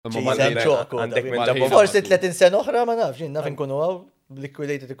Forsi 30 sena oħra ma nafx, naf nkunu għaw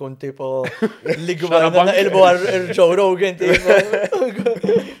liquidated ikun tipo l-għana il-bu għal-Joe Rogan tipo.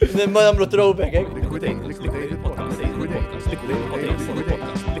 Ma namlu throwback,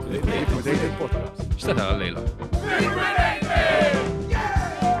 X'tana għal-lejla?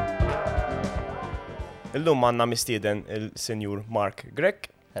 Illum għanna mistieden il-Senjur Mark Grech.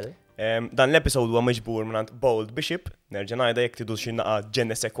 Dan l-episod huwa miġbur minn Bold Bishop, nerġa' ngħidha jekk tidu xi naqa'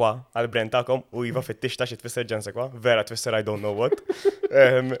 ġennesekwa għall-brand tagħkom u iva fit-tixta xi tfisser ġennesekwa, vera tfisser I don't know what.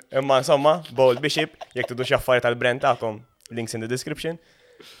 Imma insomma, Bold Bishop, jekk tidu xi affarijiet għall-brand tagħkom, links in the description.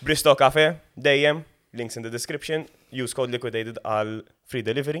 Bristow Cafe, dejjem, links in the description. Use code liquidated għal free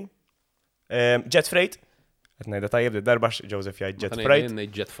delivery. Jet Freight, qed ngħidha tajjeb li darba Joseph jgħid Jet Freight.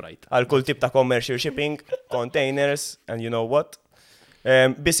 Jet Freight. Għal kull tip ta' commercial shipping, containers, and you know what.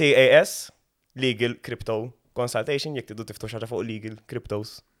 BCAS, Legal Crypto Consultation, jek tidu tiftu xaġa fuq Legal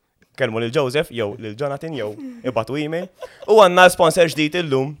Cryptos. Kelmu lil Joseph, jew lil Jonathan, jew ibatu email. U għanna sponsor ġdijt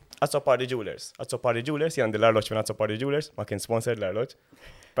illum, Azzopardi Jewelers. Azzopardi Jewelers, jgħandi l-arloċ minn Azzopardi Jewelers, ma kien sponsor l-arloċ.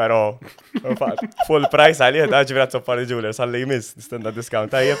 Pero, full price għalli, għagġi Azzopardi Jewelers, għalli jmiss, nistenda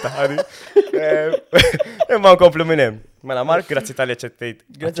discount tajjeb taħħari. Imma nkomplu minnem. Mela Mark, grazzi tal-li ċettejt.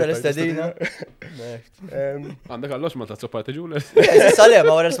 Grazzi għal-istadina. Għandek għallox ma Azzopardi Jewelers? Salem,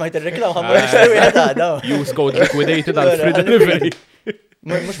 għawra smajt il-reklam, għamma xarwi għadda. Use code liquidated għal free delivery.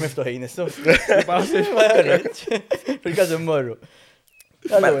 Mux miftuħin, issu. Fil-kaz immorru.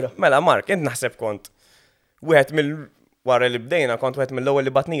 Mela Mark, int naħseb kont wieħed mill-wara li bdejna kont wieħed mill-ewwel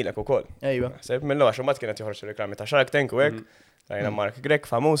li batnilek ukoll. Ejwa. Naħseb mill-ewwel xi mbagħad kienet joħroġ reklami ta' Shark Tank u hekk. Rajna Mark Grech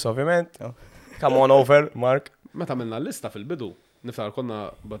famuż ovvjament. Come on over, Mark. Meta minna l-lista fil-bidu, niftar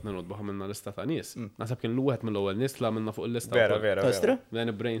konna batna notbu minna lista ta' nies. Naħseb kien l-wieħed mill-ewwel nies la minna fuq il-lista. Vera. Then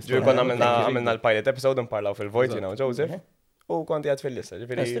brainstorm. Ġu konna għamilna l-pilot episode nparlaw fil-vojt jiena u Joseph. U konti għad fil-lista,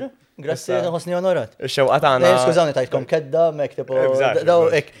 ġifiri. Grazzi, ħosni onorat. Ix-xewqa tagħna. Skużawni tajtkom kedda, mek tipo. Daw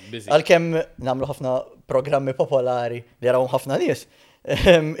ek, għalkemm nagħmlu ħafna programmi popolari li jarawhom ħafna nies.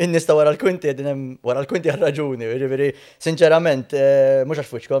 In-nies ta' wara l-kwinti wara l-kwinti għal-raġuni, ġifiri, sinċerament, mhux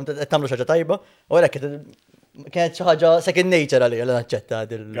għax fuċkom, tagħmlu xi ħaġa tajba, u għalhekk kienet xi ħaġa second nature għalija li naċċetta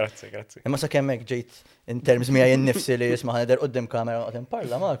dil. Grazzi. Imma sakemm hekk ġejt in terms miegħi innifsi li jisma' ħader qudiem kamera qed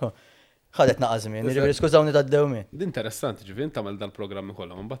imparla magħkom. ħadet naqazmin, ġifiri skużawni ta' d-dewmin. Interessanti, ġifiri, tamel dal-programmi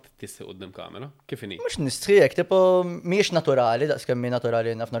kollha, man bat tissi qudiem kamera, kif inhi? Mhux nistħijek, tipo mhijiex naturali, daqskemm mi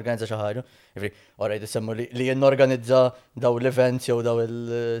naturali naf norganizza xi ħaġa. Ġifiri, orajt isemmu li norganizza daw l-events jew daw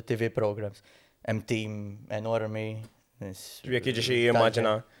il-TV programs. Hemm team enormi. Jekk jiġi xi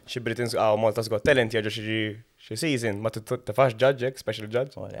immaġina xi Britain's Malta's Got Talent jerġa' xi season, ma tifax judge, special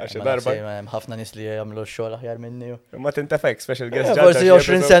judge. Għaxi darba. Ħafna nies li jagħmlu x-xogħol aħjar minni. Ma tintefek special guest judge. Forsi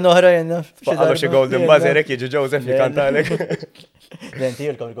 20 sena oħra jenna. Għallu xi golden buzzer hekk jiġi Joseph jikantalek. Lenti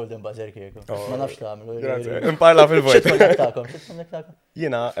jilkom il-golden buzzer kieku. Ma nafx tagħmlu. Imparla fil-vojt.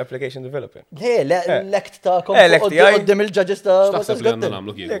 Jiena application developer. L-ekt tagħkom qudiem il-judges ta' X'taħseb li għandna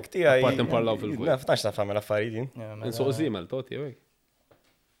nagħmlu kieku? Lekt tiegħi. Apart imparlaw fil-vojt. Naf nafx tagħmel affarijiet. Insuq żiemel toti hekk.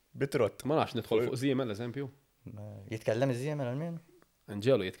 Bitrott. Ma nafx nidħol fuq żiemel eżempju. Jitkellem iż-żiemel għal-min?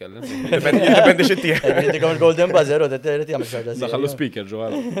 Anġelu jitkellem. Dependi x'intieh. Dikom il-golden buzzer u trid jagħmel xi ħaġa. Daħallu speaker ġewwa.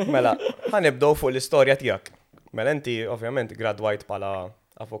 Mela, ħanibdew fuq l-istorja tiegħek. Mela inti ovvjament gradwajt bħala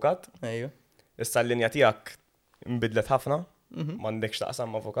avukat. Ejju. Issa l-linja tiegħek inbidlet ħafna. M'għandekx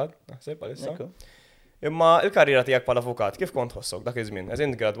taqsam avukat, naħseb bħalissa. Imma il-karriera tiegħek bħala avukat, kif kont tħossok dak iż-żmien?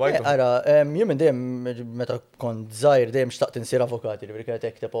 Eżin gradwajt. Ara, jien dejjem meta kont żgħir dejjem xtaqt insir avukat, jiġifieri kienet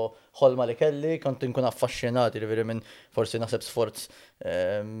hekk tipo ħolma li kelli, kont inkun affaxxinat, jiġifieri minn forsi naħseb sforz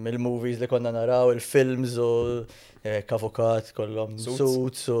mill-movies li konna naraw, il-films u avukat kollhom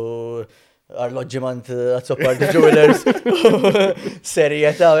suits u arloġġiment Azzopardi Jewelers,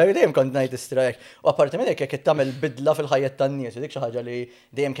 serjetà, dejjem kont ngħid istrajk. U apparti minn hekk jekk tagħmel bidla fil-ħajja tan-nies, dik xi ħaġa li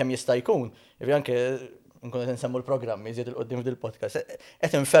dejjem kemm jista' jkun. Jiġri anke nkunu qed insemmu l-programmi żied il-qudiem fil-podcast.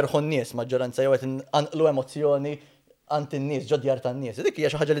 Qed inferħu n-nies maġġoranza jew qed inqanqlu emozzjoni għand in-nies, ġodjar tan-nies. Dik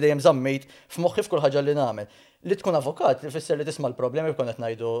hija xi ħaġa li dejjem żammejt f'moħħi f'kull ħaġa li nagħmel. Li tkun avukat ifisser li tisma' l-problemi kont qed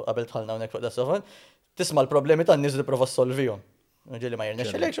ngħidu qabel tħallna hawnhekk fuq das-sofan, tisma' l-problemi tan-nies li tipprova ssolvihom. Ġili ma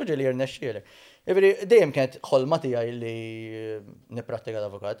jirnexxilek, xo ġili jirnexxilek. Ivri, dejjem kienet ħolma tiegħi li nipprattika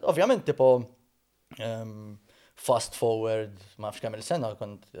l-avukat. Ovvjament tipo fast forward ma nafx kemm il-sena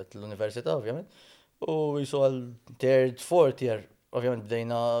kont l-università ovvjament. U jisu għal third, fourth year, ovvjament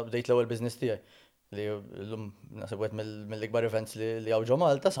bdejt l-ewwel business tiegħi li llum nasib wieħed mill-ikbar events li hawn ġo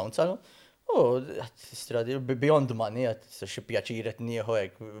Malta, Sound Salon. Stradi, beyond money, xi pjaċir qed nieħu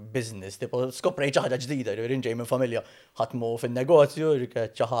hekk business, tipo skoprejt xi ħaġa ġdida, rinġej minn familja ħatmu fin-negozju,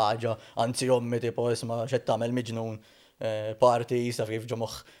 xi ħaġa, anzi ommi tipo isma' x'qed tagħmel miġnun, party, sa kif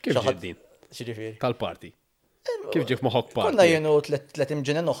ġomoħ. Kif ġiddin? Xġifiri. Tal-party. Kif ġif moħok party? Konna jenu tlet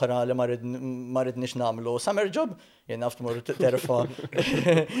imġinen oħra li ma ridniex namlu summer job, jena f'tmur terfa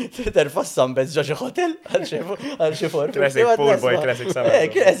s-sambez ġo xi hotel għal xi for. Classic pool boy, classic summer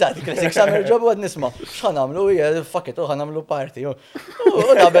job. Eżatt, classic summer job u għad nisma. X'ħan namlu, fuck it, ħan namlu party. U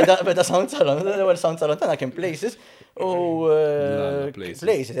da beda sound salon, l-ewwel sound salon tagħna kien Places u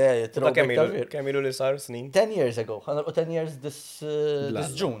Places, Kemm ilu li sar snin? 10 years ago, ħanqu 10 years this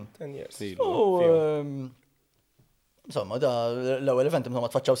June. 10 years. Insomma, da l-ewwel event imma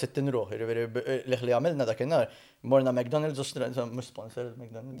tfaċċaw 60 ruħ, li għamilna dakinhar, morna McDonald's u mhux sponsor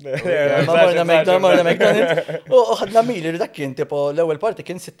McDonald's. Morna McDonald's u ħadna mili dak kien tipo l-ewwel party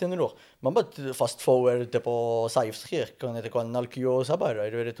kien 60 ruħ. Ma mbagħad fast forward tipo sajf sħiħ kienet ikollna l-kju sa barra,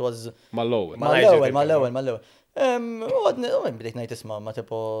 it was mal-ewwel. U bdejt ngħid isma' ma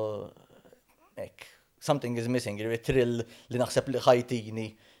tipo something is missing, trill li naħseb li ħajtini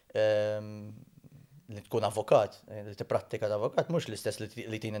li tkun avukat, li tipprattika ta' avukat, mhux l-istess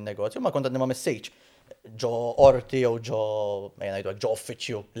li tin in-negozju, ma kont ma missejġ ġo orti jew ġo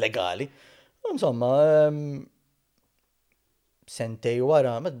uffiċċju legali. Insomma, sentej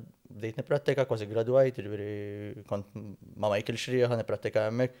wara, bdejt nipprattika kważi gradwajt, kont ma Michael Xrieħa nipprattika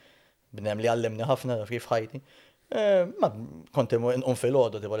hemmhekk, bnem li għallimni ħafna kif ħajti. Ma kont inqum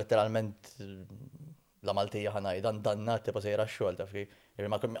fil-għodu, tipo letteralment la Maltija ħanaj, dannat tipo sejra x-xogħol ta' fi.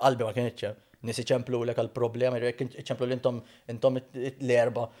 Qalbi ma kienx nisi ċemplu l għal-problema, ċemplu l-intom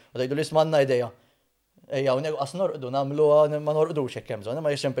l-erba, u dajdu li ismanna ideja. Ejja, u għas norqdu, namlu ma norqdu xekkem zon,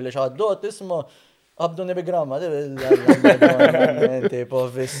 ma jxemplu li xaħaddot, isma, għabdu nibigramma, tipo,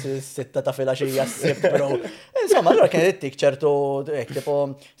 sitta ta' filaxija s-sib, bro. Insomma, allora kien ittik ċertu, tipo,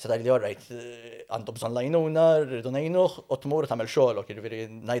 setaj li għorrajt, għandu bżon lajnuna, rridu najnuħ, u tmur tamel xolok, jirviri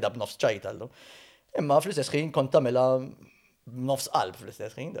najda b'nofs ċajtallu. Imma fl-istess ħin kont tamela nofs qalb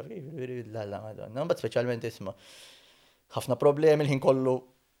fl-istess ħin, da la madonna, bat speċjalment isma' ħafna problemi l-ħin kollu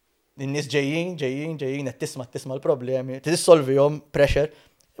n-nies ġejjin, qed tisma' l-problemi, tissolvihom pressure,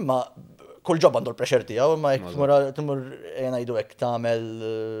 imma kull ġob għandu l-pressure tiegħu, imma jekk tmur ngħidu hekk tagħmel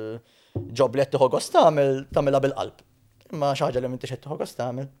ġob li qed tieħu tagħmelha bil-qalb. Imma xi ħaġa li m'intix qed tieħu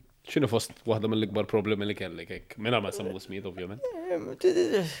tagħmel. X'inhu fost waħda mill-ikbar problemi li kellek hekk? Mingħajr ma semmu smiet ovvjament.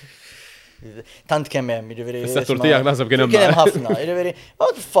 Tant kemm hemm, jiġifieri. Is-settur tiegħek naħseb kien hemm. Kien hemm ħafna, jiġifieri.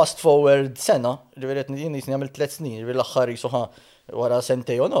 Fast forward sena, jiġifieri jien nisni għamilt 3 snin, jiġifieri l-aħħar jisuħa wara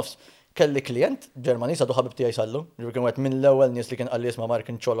sentej u nofs. Kelli klient Ġermaniż għadu ħabib tiegħi sallu, jiġifieri kien wieħed mill-ewwel nies li kien qal li isma' Mark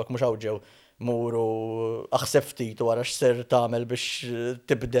inċolok mhux hawn ġew muru aħseb ftit wara x'ser tagħmel biex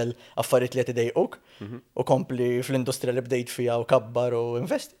tibdel affarijiet li qed idejquk u kompli fl-industrija li bdejt fiha u kabbar u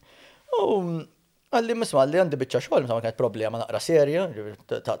investi. U għalli misma' li għandi biċċa xogħol, ma kienet problema naqra serja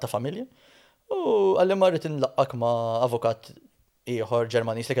ta' familja. U għalli marrit nlaqqak ma' avukat ieħor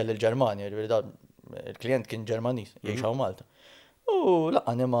Ġermaniż li kelli l-Ġermanja, il-klient kien Ġermaniż, jgħixaw Malta. U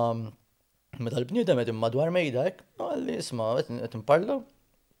laqqani ma' dal-bniedem qed madwar mejda hekk, għalli isma' qed nparlaw,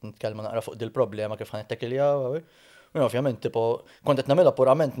 nitkellma naqra fuq dil-problema kif ħanittakiljaw. Ovvjament tipo kont qed nagħmilha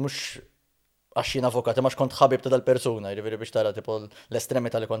purament mhux għax jien avukat, ma kont ħabib ta' dal-persuna, jiġifieri biex tara tipo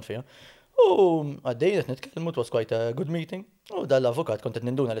l-estremità li kont fiha. U għaddejn qed nitkellmu, it was quite a good meeting. U dal-avukat kont qed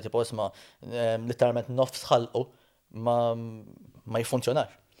ninduna li tipo isma' literalment nofs ħalqu ma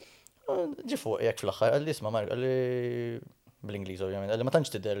jfunzjonax. Ġi fuq jekk fl-aħħar għalli isma' Mark, għalli bl-Ingliż ovvjament, għalli ma tantx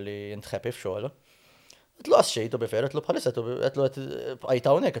tidher li intħepi f'xogħol. Qedlu għas xejn tu bifer, qedlu bħalissa qedlu bqajt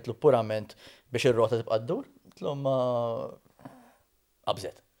hawnhekk, qedlu purament biex ir-rota tibqa' ddur, qedlu ma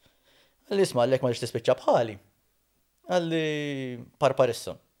qabżet. Għalli isma' għallek ma ġiex tispiċċa bħali. Għalli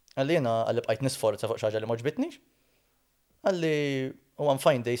parparissa. Għalli jena għalli bqajt nisforza fuq xaġa li moġbitnix. Għalli u għan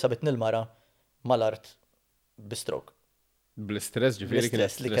fine day sabitni l-mara mal-art bistrok. Bl-istress ġifieri kien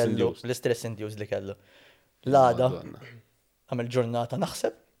li kellu, l-istress induced li kellu. L-għada għamil ġurnata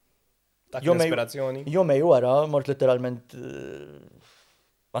naħseb. Jomej wara mort literalment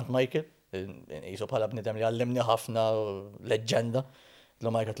għand Michael, jisu bħala bnidem li għallimni ħafna leġenda. Tlu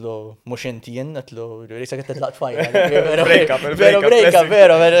ma jgħatlu mux intijin, għatlu risa għat t-tlaq tfajna. Break-up,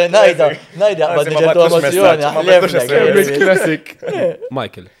 vero, najda, għabad ġertu emozjoni. Classic.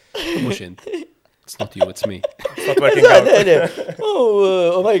 Michael, mux int. It's not you, it's me. It's not working out.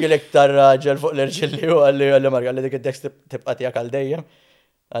 U Michael iktar raġel fuq l-irġilli u għalli Mark, għalli dik id-dex tibqa tijak għal-dejjem.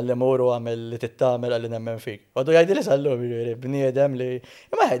 Għalli muru għamil li tittamel għalli nemmen fik. Għadu jgħajdi li sallu, bniedem li...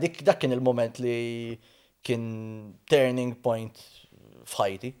 Ma dak kien il-moment li kien turning point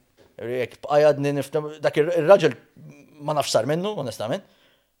f'ħajti. Għajadni niftem, dak il-raġel ma nafx sar minnu, onestament.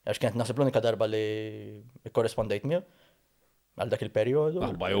 Għax kienet naħseb l-unika darba li korrespondejt miegħu. għal dak il-perjodu.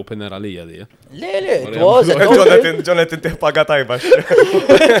 Aħba opener għalija di. Le, it was. Jonathan tiħpaga tajba.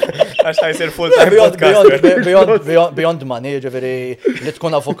 Għax ħajsir full-time podcaster. Beyond money, ġeveri, li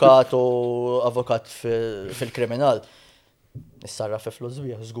tkun avokat fil-kriminal. Nissarra fi flus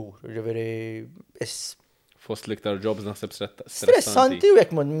bieħ, zgur, ġeveri, Fost liktar jobs naħseb stressanti u jek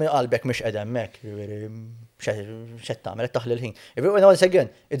qalbek mish edemmek, ġeveri, xed tagħmel taħli l-ħin. Ġeveri, once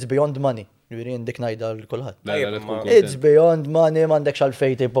again, it's beyond money, ġeveri, indik najda l-kulħadd. It's beyond money, m'għandek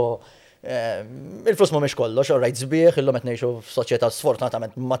xalfej tipo. Il-flus mhumiex kollox, all right, sbieħ, illum qed ngħixu f'soċjetà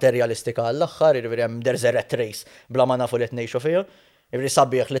sfortunatament materialistika għall-aħħar, ġeveri hemm there's a rat race bla ma nafu li qed ngħixu fiha. Ġeveri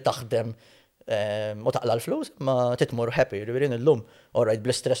sabiħ li taħdem u taqla l-flus, ma titmur happy, ġivirin l-lum, alright,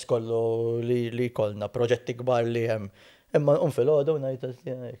 bl-stress kollu li kolna, proġetti kbar li jem, imma fil-ħodu, najt,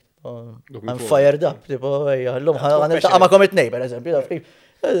 I'm fired up, tipo, l-lum, għama komit nej, per eżempju,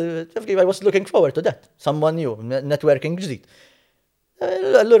 I was looking forward to that, someone new, networking ġdid.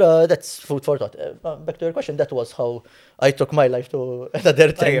 Allura, that's food for thought. Back to your question, that was how I took my life to another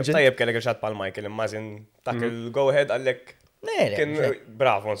tangent. Tajjeb kellek il-xat pal-Michael, immazin, tak il-go ahead għallek. Kien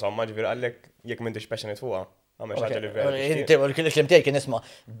bravo, insomma, ġivir għallek jek m'intix passionate fuqa. Għamil xaġa li veru. Inti, il-klim tijaj kien isma,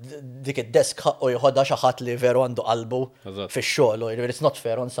 dik id-desk u jħodda xaħat li veru għandu qalbu fi xol, it's not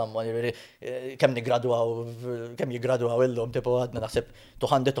fair on someone, kem jigraduaw illum, tipo għadna naħseb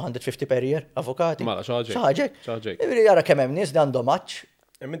 200-250 per year, avokati. Mala, xaħġek. Jara kem hemm nies li għandhom maċ.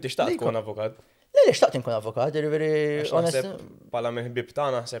 M'intix taqt tkun avukat. Le, xtaqt nkun avukat, honest. Pala miħbib ta'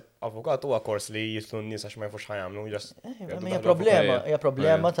 naħseb avukat huwa kors li jitlu n-nies għax ma jfux ħajamlu. Hija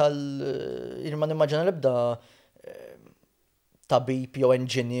problema ma nimmaġina l-ibda tabib jew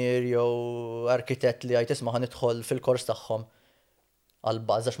engineer jew arkitett li għajt isma' ħanidħol fil-kors tagħhom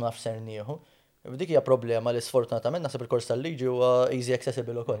għal-baż għax ma nafx ser nieħu. Dik hija problema li sfortunatament naħseb il-kors tal-liġi huwa easy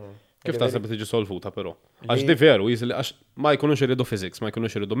accessible ukoll. Kif taħseb tiġi solvuta però? Għax di veru, għax ma jkunux iridu physics, ma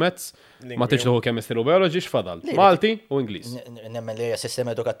jkunux iridu maths, ma tiġi chemistry u biology x'fadal. Malti u Ingliż. Nemmen li hija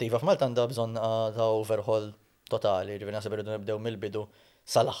sistema edukattiva f'Malta għandha bżonn ta' overhaul totali, ġifieri naħseb irridu nibdew mill-bidu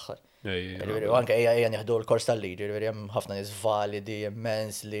sal-aħħar. U anke ejja nieħdu l-kors tal-liġi, ġifieri hemm ħafna nies validi,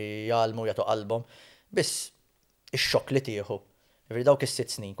 immens li jgħalmu jagħtu qalbhom. Biss ix-xokk li tieħu. Ġifieri dawk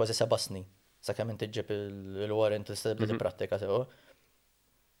is-6 snin, kważi 7 snin. Sakemm inti ġib il-warrant li tipprattika sew.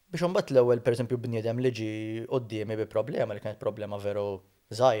 Biex imbagħad l-ewwel pereżempju bniedem li ġi qudiemi bi problema li kienet problema veru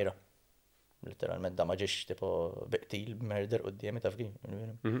żgħira. Literalment da ma ġiex tipo biqtil murder qudiemi taf kif.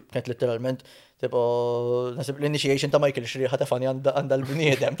 Kienet literalment tipo nasib l-initiation ta' Michael xrieħa ta' fani għandha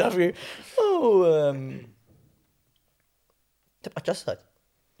l-bniedem taf kif. Tibqa' ċassat.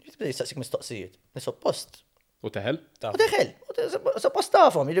 Jitbda jistaqsik mistoqsijiet. Suppost. U teħel? U teħel. Suppost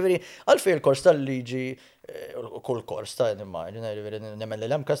tafhom, jiġifieri għalfejn il-kors tal-liġi kull kors ta' nimmaġina, jiġifieri nemmen li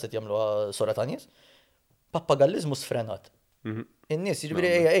hemm kas qed jagħmluha sora ta' nies. Pappagallizmu sfrenat. In-nies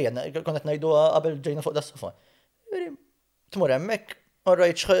jiġifieri ejja kont qed ngħiduha qabel ġejna fuq das-sofa. Jiġifieri tmur hemmhekk,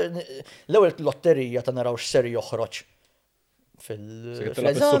 orrajt l-ewwel lotterija ta' naraw x'ser joħroġ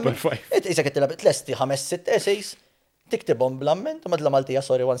fil-eżami. Isa qed tilab tlesti 5-6 essays. Tiktibhom bl-amment, u madla Maltija,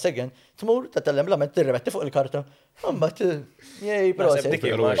 sorry, once again, tmur, tatellem bl-amment, tirremetti fuq il-karta. Umbat, jej, proset.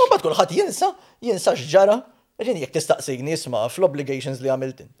 Umbat kulħadd jinsa x'ġara, ġini jekk tistaqsini isma' fl-obligations li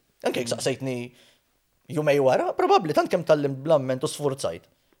għamiltin. Anke jekk saqsejtni jumej wara, probabbli tant kemm tallim bl-amment u sfurzajt.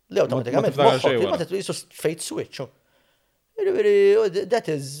 Li awtomatikament moħħok ma titqisu fate switch.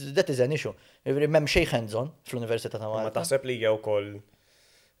 That is an issue. M'hemm xejn hands-on fl-Università ta' Malta. Ma taħseb li jew ukoll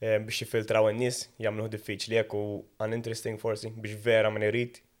biex jifiltraw in-nies jagħmluh diffiċli jekk u uninteresting forsi biex vera ma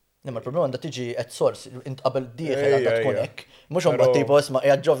irid. Imma l-problema għandha tiġi at source, int qabel dieħel għandha tkun hekk. Mhux imbagħad tipo isma'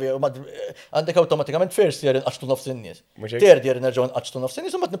 qiegħed ġovi għandek awtomatikament first year inqaxtu nofs in-nies. Third year nerġgħu nqaxtu nofs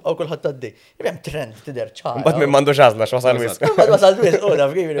in-nies u mbagħad nibqgħu kulħadd għaddej. Hemm trend tidher ċara. Mbagħad minn m'għandux għażla x'wasal wisq. Mbagħad wasal wisq u naf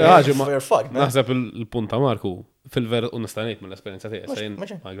kif naħseb il-punt ta' Marku fil-ver u nista' ngħid mill-esperjenza tiegħi sejn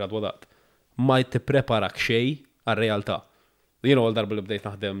ma gradwadat. Ma tippreparak xejn għar-realtà. Jiena għal darba li bdejt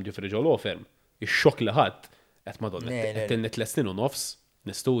naħdem ġifri ġo law firm, ix-xokk li ħadd qed madonna qed nitles snin u nofs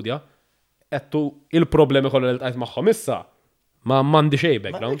nistudja, qedtu il-problemi kollha li ltqajt magħhom issa ma m'għandi xejn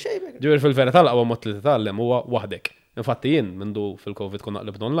background. Ġifier fil-verità l-aqwa mod li titgħallem huwa waħdek. Infatti jien mindu fil-COVID kont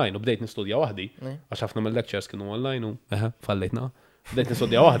naqlib online u bdejt nistudja waħdi għax ħafna mill-lectures kienu online u fallejtna. Bdejt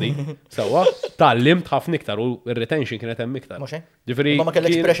nistudja waħdi, sewwa, tallimt ħafna iktar u r-retention kienet hemm iktar. Ġifieri ma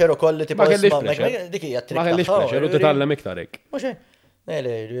kellekx pressure ukoll li tibqa' dik hija ma kellix pressure u titgħallem iktar hekk. Mhux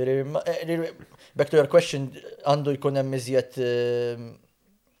back to your question għandu jkun hemm iżjed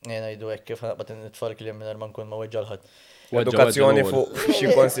ngħidu hekk kif ħabad nitfal kliem mingħajr ma nkun ma weġġa' ħadd. Edukazzjoni fuq xi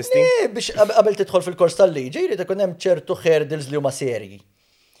konsisti. Biex qabel tidħol fil-kors tal-liġi jrid ikun hemm ċertu hurdles li huma serji.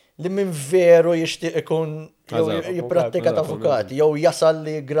 li minn veru jixtieq ikun jipprattika ta' avukat, jew jasal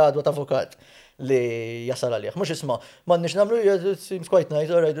li gradwa ta' avukat li jasal għalih. Mhux isma' m'għandniex nagħmlu seems quite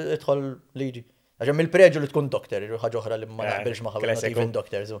nice, alright, idħol liġi. Għaxem il-preġu li tkun doktor, ħaġa oħra li ma naqbilx maħħa, not even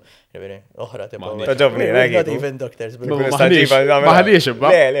doctors, oħra tipo. Not even doctors. Maħalix,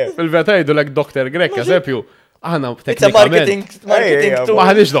 fil-veta jgħidu l-ek Dr. Grech, eżempju, aħna marketing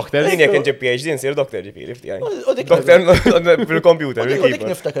maħalix doktor. Jien jek nġib PhD nsir doktor ġifiri, ftijaj. Doktor fil-computer. U dik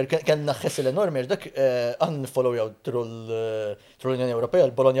niftakar, kena xessil enormi, dak għan follow jaw tru l-Unjoni Ewropea,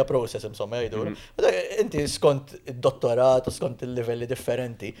 l-Bologna Process, insomma, jgħidu. Inti skont il-dottorat u skont il-livelli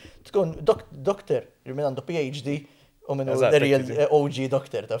differenti, tkun doktor, minn għandu PhD, u minn real OG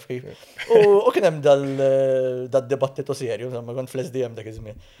doktor, taf kif. U kienem dal-dibattitu serju, insomma, kont fl-SDM dak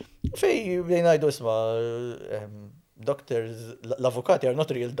iż-żmien. Fej jgħidu isma, doctors, l-avukati are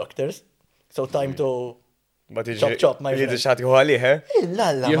not real doctors, so time to chop my friend. Xati hu għalih,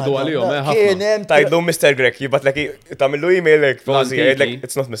 Jihdu għalihom, Kienem Tajdu Mr. Grech, jibat l-eki, tamillu email like,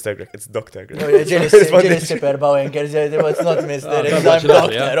 it's not Mr. Grech, it's Dr. Grech. Ġilis super Bawenker, it's not Mr. I'm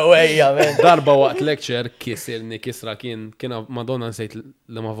Dr. Owejja, man. Darba waqt lecture kisirni kisra kiena Madonna nsejt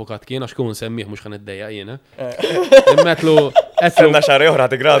l-avukat kiena xkun semmiħ mux kan id-dejja jiena. Immetlu Senna xarri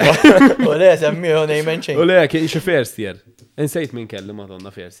oħra t-gradwa. U le, semmiħu nejmen ċejn. U le, kien xie first year. Insejt minn kelli Madonna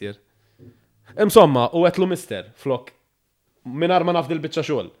first year. Insomma, u għetlu mister, flok, minar ma nafdil bicċa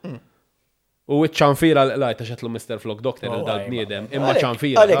xol. U ċanfira lajta xetlu mister flok doktor il-dal-bniedem, imma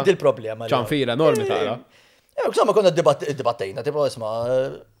ċanfira. Għalek dil-problema. ċanfira, normi taqra. Insomma, konna dibattajna, tipo, isma,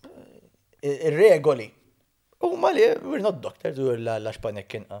 il-regoli. U mali, we're not doctors, u l-għalla xpanek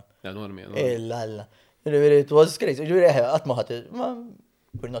kienqa. Ja, normi. Il-għalla. It was crazy. Għatmaħat,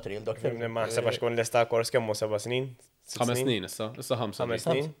 we're not real doctors. Ma sebax kun l-esta kors kemmu 7 snin? 5 snin, issa 5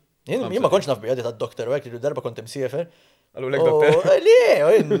 snin. Jien ma konċ naf bijadi ta' doktor, għek li darba kont imsiefer. Għallu l-ek doktor? Li,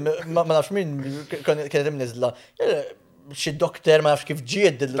 ma nafx minn kienet imnizla. Xi doktor ma nafx kif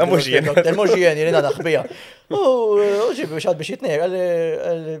ġied mhux jien. doktor, mhux jien, jien naħbija. U ġibi biex għad biex jitnej,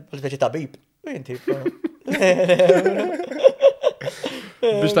 għal-veċi tabib. Inti.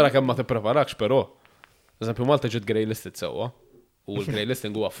 Biex tara kemm ma tippreparakx, però. Eżempju, Malta ġiet grey listed sewwa. U l-grey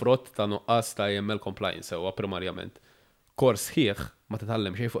listing huwa frott ta' nuqqas ta' AML compliance sewwa primarjament. Kors ħieħ ma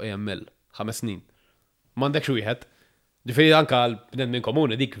titgħallem xejn fuq AML 5 snin. M'għandekx wieħed. Ġifieri anke għall-bnedmin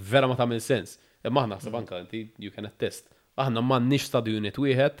komuni dik vera ma tagħmel sens. Imma aħna naħseb anke inti you can attest. Aħna m'għandniex study unit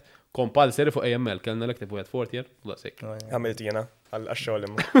wieħed compulsory fuq AML kellna elective wieħed 4th year. Daqshekk. Għamilt jiena għall-xogħol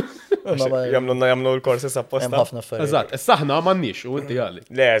imma. Jagħmlu l-korsi apposta. Ħafna affarijiet. Eżatt, issa aħna m'għandniex u inti għali.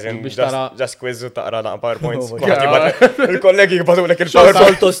 Le, just quiz u taqra naq PowerPoints. Il-kollegi jibgħatulek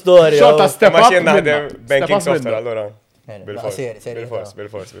il-PowerPoint. Xolto storja. Xorta step Ma up. xien naħdem banking software allura. Bil-fors.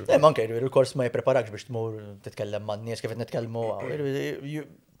 Bil-fors. Manke, il-kors ma jipreparakx biex tmur titkellem ma' n-nies kif nitkellmu.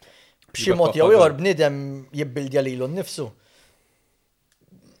 B'xi mod jew ieħor bniedem jibbildja lilu nnifsu.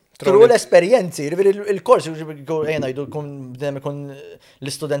 Tru l-esperjenzi, il-kors jgħidu b'dem ikun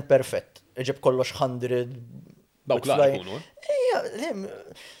l-istudent perfett. Iġib kollox 100. Dawk la jkunu.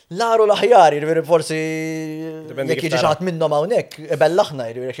 L-għaru l-aħjar, forsi jekk jiġi xaħat minnom hawnhekk, bellaħna,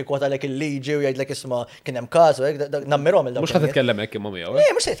 jekk jikwata-lek il-liġi u jgħidlek isma' kien hemm każ u nammirhom il-dawk. Mhux ħad titkellem hekk imma miegħu.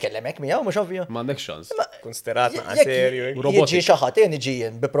 Mhux se jitkellem hekk miegħu, mhux ovvju. M'għandek xans. Konsiderat naqa' serju. Jiġi xi ħadd jiġi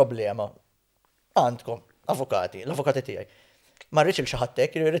bi problema. Għandkom, avukati, l-avukati tiegħi. Ma rridx il-xaħat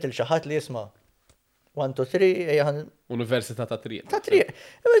hekk, irrid il-xaħat li jisma' 1, 2, 3, Università ta' Triq. Ta' Triq.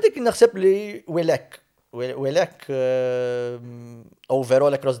 Dik naħseb li wilek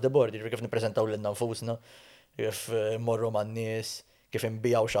overall across the board, kif nippreżentaw lil nfusna, kif morru man-nies, kif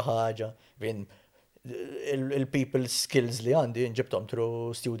inbijaw xi ħaġa, il-people skills li għandi nġibtom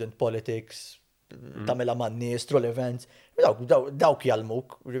through student politics, tagħmilha man-nies, through events, dawk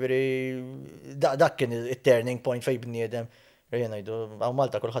jalmuk, dak kien it-turning point fejn bniedem. Jena jgħidu, għaw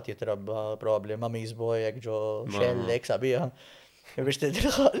Malta kullħat jitrabba probabli ma' mizboj, ġo xellek, sabiħa. Biex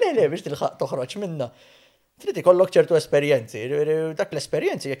tilħaq toħroċ minna. Trid ikollok ċertu esperjenzi. Dak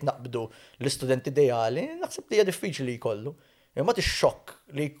l-esperjenzi jekk naqbdu l-istudenti ideali, naħseb li hija diffiċli jkollu. Imma tix-xokk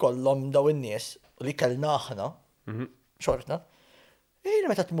li jkollhom daw in-nies li kellna aħna, xortna.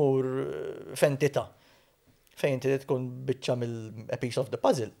 Meta tmur f'entità fejn inti tkun biċċa mill-a piece of the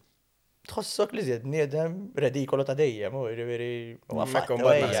puzzle. Tħossok li zjed niedem redikolo ta' dejjem, u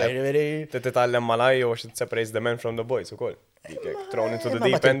titgħallem malaj u separates the men from the boys ukoll. Thrown into the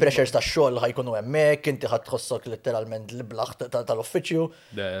deep end. Il-pressures ta' xogħol ħajkunu hemmhekk, inti ħadd tħossok letteralment l-blaħ tal-uffiċċju.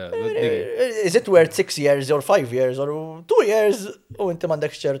 Is it worth 6 years or 5 years or 2 years u inti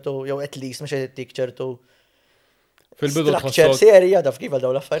m'għandekx ċertu jew at least mhux qed tik ċertu fil-bidu structure serja taf kif għal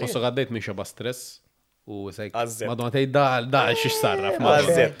dawn l-affarijiet. Tħossok għaddejt minn xi stress u sejk. Għażżed. Madonna tgħid da x'ix sarraf.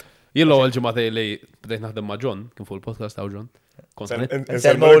 Għażżed. Jien l-ewwel ġimgħa li bdejt naħdem ma' John, kien fuq il-podcast ta' John.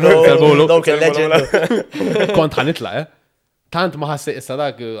 Nselmulu, dawk il-legend. Kont ħanitlaq, Tant ma ħassejt issa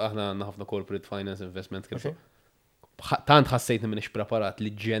dak aħna għandna ħafna corporate finance investment kif. Tant ħassejtni minix preparat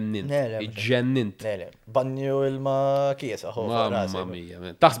li ġennint. Le, banju il-ma kiesa, Mamma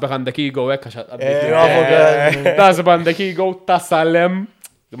mia. Taħsbek għandek ego hekk għax taħseb għandek ego tassalem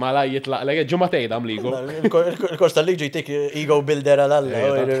ma la jitlaq lek ġumatej dam ligo. Il-kors tal-liġi jtik ego builder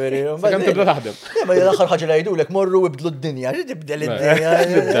għal-alla. Kan tibda taħdem. Ma l-axar ħagġa la jgħidulek morru ibdlu d-dinja. Tibdel id-dinja.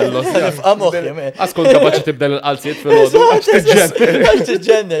 Askun kapaċi tibdel il-qalsiet fil-ħodu. Għax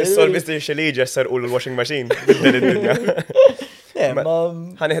t-ġenner. Is-solvisti xeliġi jesser u l-washing machine. Tibdel id-dinja.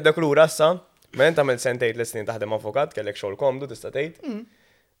 Ħaniħdek l-ura issa. Ma jent għamil sentejt l-snin taħdem avukat, kellek xogħol komdu tista' tgħid.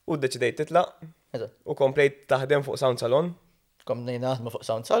 U d-deċidejt titlaq. U komplejt taħdem fuq sound salon. Komni naħdmu fuq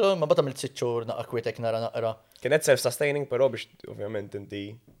sound salon, ma bata mill-6 xhur naqra kwitek naqra. Kienet self-sustaining, però biex ovvjament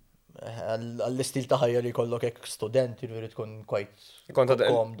inti. Għall-istil ta' ħajja li kollok ek student, jiri tkun kwajt komdu.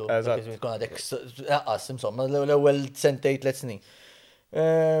 Tkun għadek naqqas, insomma, l-ewwel sentej 3 snin.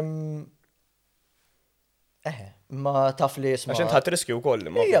 Ma taf li isma. Għax int ħadd riskju wkoll.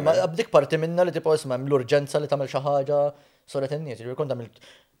 Ija, ma bdik parti minna li tipo isma' l-urġenza li tagħmel xi ħaġa soret in-nies, jiri kont għamilt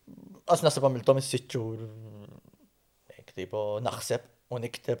qas naħseb għamilthom is-6 xhur. Tipo naħseb u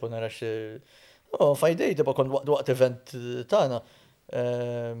nikteb u narax fajdej tipo kon waqt event tagħna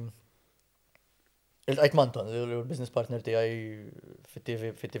il-qajt Manton, il-business partner tiegħi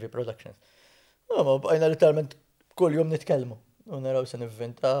fit-TV Productions. Ma bqajna literalment kull jum nitkellmu u naraw se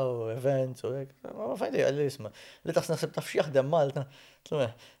nivvintaw events u hekk. Ma fajdej għalli isma' li taħs naħseb taf x'jaħdem Malta.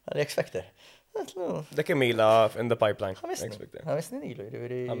 Għalli X Factor. Dak imila in the pipeline. 5 snin ilu,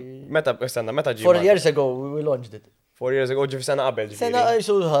 jiġifieri. Meta ġi. 4 years ago we launched it. 4 years ago ġifi sena qabel. Sena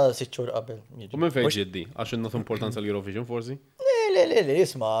għajsu 6 xhur qabel. U minn fejn ġiddi? Għax innatu importanza l-Eurovision forsi? Le,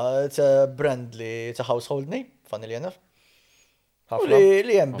 isma, it's a brand li, it's a household name, funnily enough. U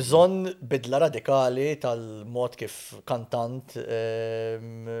li hemm bżonn bidla radikali tal-mod kif kantant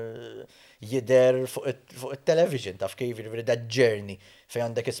jider fuq it-television taf kif jiġifieri that journey fejn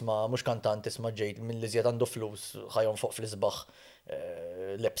għandek isma' mhux kantant isma' ġejt minn li żjed għandu flus ħajhom fuq fl-isbaħ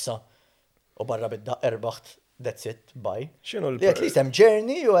lebsa u barra bid-daq erbaħt. That's it, bye. X'inhu li at least hemm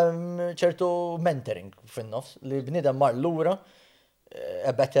journey u hemm ċertu mentoring fin-nofs li bniedem mar lura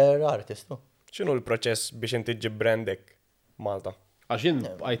a better artist. X'inhu l-proċess biex inti ġib brandek Malta? Għax jien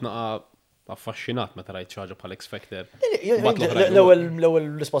bqajt naqa' affaxxinat meta rajt xi ħaġa bħal X Factor. L-ewwel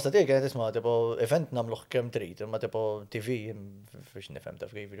risposta tiegħek kienet isma' tipo event nagħmluh kemm trid, imma tipo TV biex nifhem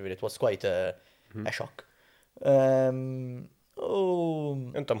taf kif it was quite a shock.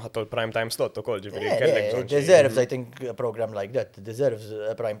 Intom ħattu l-prime time slot u kol ġifiri. Deserves, I think, a program like that. Deserves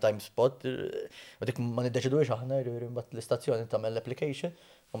a prime time spot. U dik ma niddeċidu aħna, bat l-istazzjoni tamel l-application,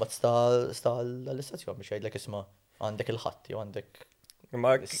 u ma sta l-istazzjon biex jgħidlek isma għandek il-ħatti, u għandek.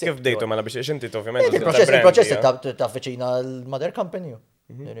 Ma kif dejtu mela biex inti ovvjament. Il-proċess ta' viċina l-mother company,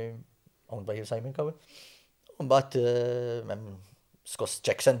 owned by Simon Cowell. U bat skos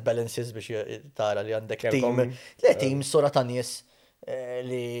checks and balances biex tara li għandek team sora ta' nies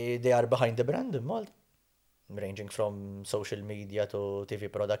li they are behind the brand in Malta. Ranging from social media to TV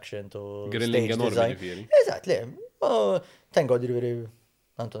production to stage design. Eżatt, le. Thank God,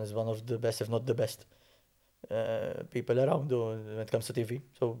 Anton is one of the best, if not the best people around when it comes to TV.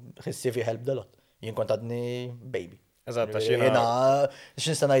 So his CV helped a lot. Jien kont għadni baby. Eżatt, jena,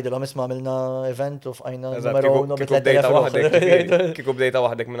 x'nista' ngħidilhom isma' għamilna event u f'għajna numero 1 bit-3 Kieku bdejta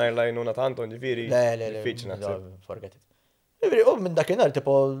waħdek mingħajr lajnuna ta' Anton ġifieri. Le, forget it. U minn dakinhar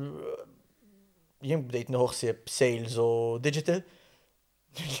tipo jien bdejt noħsib sales u digital.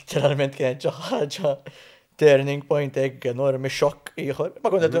 Literalment kienet xi ħaġa turning point enormi shock ieħor. Ma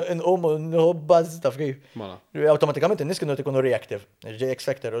kont qed inqum u nieħu buzz taf kif. Awtomatikament in-nies kienu ikunu reactive. X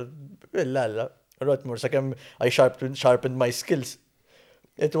Factor illa. Rotmur, sakemm I sharpened my skills.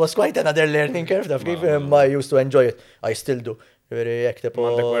 It was quite another learning curve, taf kif I used to enjoy it. I still do. Għandek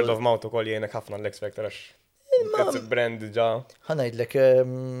word of mouth ukoll jgħinek ħafna l-X Factor għax brand ġa. Ħanajdlek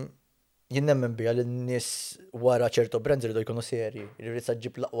jien nemmen bija li n-nies wara ċertu brands iridu jkunu serji, irid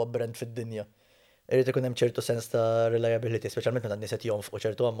ġib l-aqwa brand fid-dinja. Irid ikun hemm ċertu sens ta' reliability, speċjalment meta n-nies qed jonfqu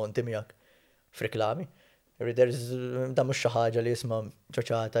ċertu ammonti miegħek f'reklami. Da mhux xi ħaġa li jisma'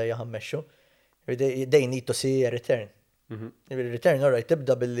 ċoċata hija ħammexxu. They need to see a return. Return, all right,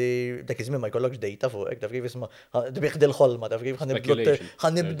 tibda billi dak iż-żmien ma jkollokx data fuq, taf kif isma' tbiħdi l-ħolma, taf kif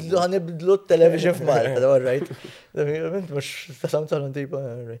ħanibdlu t-television f'Malta, all right. Mhux tasam tal tipo.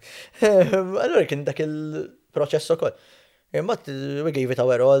 Allura kien dak il-proċess ukoll. Imma we gave it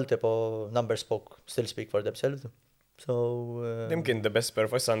our all, tipo numbers still speak for themselves. So. Dimkien the best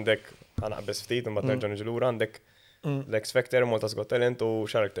performance għandek għanaqbess ftit, un bat nerġa' niġi lura għandek l-X Factor, Malta's Got Talent u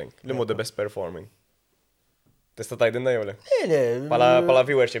Shark Tank. Li mu the best performing? Tista' tgħidilna jew le? Pala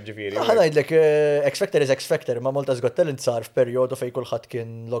viewership ġifieri. Ħanajdlek X Factor is X Factor, ma Malta's Got Talent sar f'perjodu fejn kulħadd kien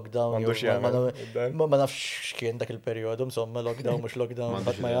lockdown. Ma nafx kien dak il-perjodu, insomma lockdown mhux lockdown,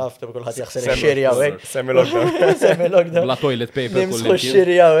 ħadd ma jaf, kulħadd jaħsel ix-xiri hawnhekk. Semi lockdown. Semi lockdown. La toilet paper Nimsħu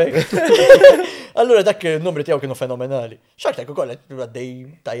x-xiri hawnhekk. Allura dak il-numri tiegħu kienu fenomenali. Shark Tank ukoll għaddej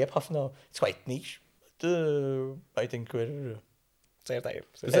tajjeb ħafna. It's quite niche. But I think we're Sejr tajjeb.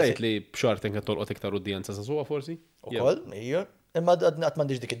 Zajt li b'Shark Tank qed tolqot iktar udjenza sa suwa forsi? ukoll, hija. Imma qatt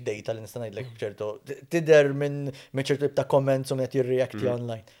m'għandix dik id-data li nista' ngħidlek ċertu. Tidher minn ċertu ta' comments u qed jirreacti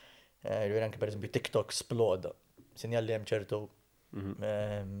online. Ġifieri anke pereżempju TikTok sploda. Sinjal li hemm ċertu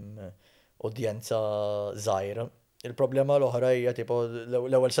udjenza żgħira. Il-problema l-oħra hija tipo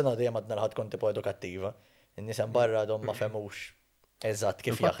l-ewwel sena dejjem għadna l-ħadd tkun tipo edukattiva. In-nies hemm barra għadhom ma femux eżatt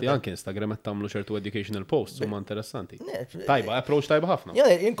kif jaħdem. Anke Instagram qed tagħmlu ċertu educational posts huma interessanti. Tajba, approach tajba ħafna.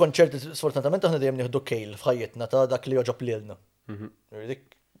 Jien konċerti sfortunatament aħna dejjem nieħdu kejl f'ħajjitna ta' dak li joġob lilna.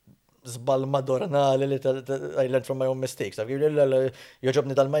 Dik żball madornali li I learned from my own mistakes. Taf kif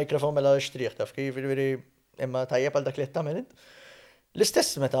joġobni dal-mikrofon mela xtrieħ taf kif imma tajjeb għal dak li qed tagħmel int.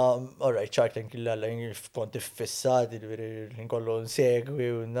 L-istess meta, alright, Shark Tank konti fissati, nkollu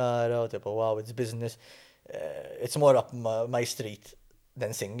nsegwi u nara, u tipo, wow, it's business. It's more up my street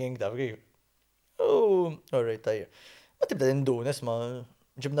than singing, taf kif. Oh, alright, tajja. Ma tibda indun, isma,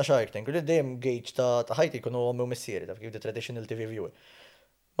 ġibna Shark Tank, li dejjem gauge ta' ħajti jkunu għommi u missieri, taf kif the traditional TV viewer.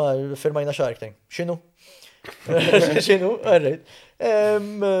 Ma firmajna Shark Tank, xinu? Xinu, alright.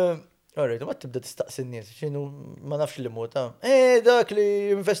 Alright, ma tibda tistaqsi n-nies, xinu ma nafx li muta. Dak li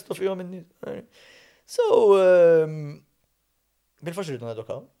investu fihom in-nies. So, bil-fax rridu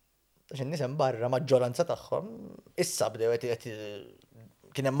nadukaw. Għax in-nies hemm barra maġġoranza tagħhom issa bdew qed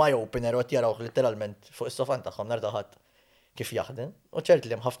kien hemm my opener u qed jarawh letteralment fuq is-sofan tagħhom nhar ħadd kif jaħdem. U ċert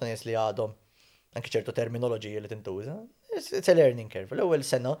li hemm ħafna nies li għadhom anke ċertu terminoloġija li tintuża. It's a learning curve. L-ewwel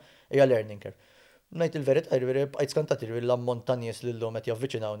sena hija learning curve. Najt il-verità, bħajt skantati l-ammont ta' nies li l-lum qed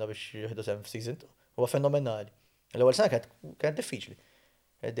javviċinawna biex jieħdu sem f'season 2. Huwa fenomenali. L-ewwel sena kienet diffiċli.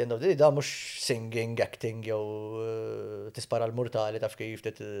 At the end of the day, da mhux singing, acting jew tispara l-murtali taf kif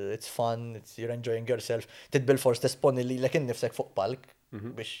it's fun, you're enjoying yourself. Tidbil fors tesponi lilek innifsek fuq palk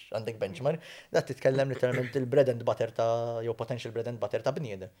biex għandek benchmark. Da titkellem literalment il-bread and butter ta' jew potential bread and butter ta'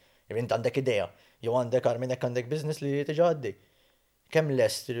 bniedem. Jew int għandek idea, jew għandek arminek għandek business li tiġi għaddi. Kemm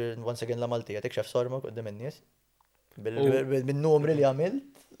lest, once again la Maltija, tikxef sorma qudiem in-nies? Bil-numri li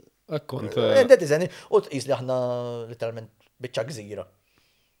għamilt? Akkont. U tqis li aħna literalment biċċa gżira.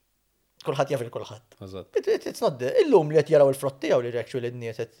 Kulħadd jaf il-kulħadd. It's not there. Illum li qed jaraw il-frott tiegħu li actually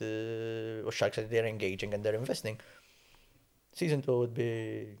n-nies qed u sharks that they're engaging and they're investing. Season 2 would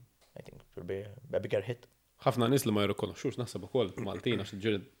be, I think, would be a bigger hit. Ħafna nies li ma jirrikonoxxux naħseb ukoll Maltin għax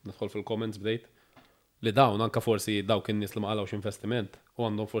ġieli nidħol fil-comments bdejt. Li dawn anka forsi dawk in-nies li ma qalawx investiment u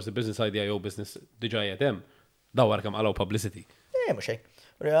għandhom forsi business idea jew business diġà hemm, daw kemm qalaw publicity. Mhux hekk.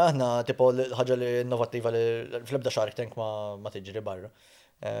 Aħna tipo ħaġa li innovattiva li fl-ebda Shark Tank ma tiġri barra.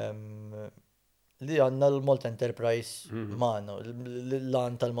 Li għandna l-Malt Enterprise magħna.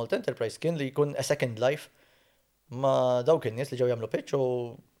 L-lan tal-Malt Enterprise kien li jkun a second life ma dawk in-nies li ġew jagħmlu pitch u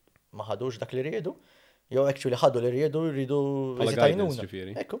ma ħadux dak li riedu. Jow actually ħadu li rridu jizitajnuna.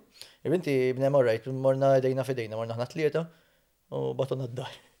 Ekku. Ibinti bnem alright, morna dejna fidejna, morna ħna tlieta u batuna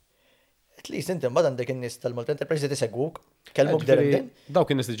d-dar. At least inti mbagħad għandek in-nies tal-Malt Enterprise li tisegwuk, kellmuk derem.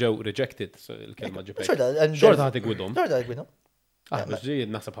 Dawk in-nies li ġew rejected il-kelma ġibek. Xorta ħadd igwidhom. Xorta igwidhom. Biex ġi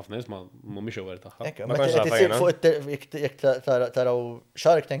naħseb ħafna nies ma mhumiex aware tagħha. Jekk taraw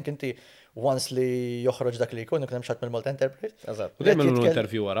Shark Tank inti once li joħroġ dak li jkun, ikun hemm xatt mill-Malt Enterprise. Eżatt. U dejjem nagħmlu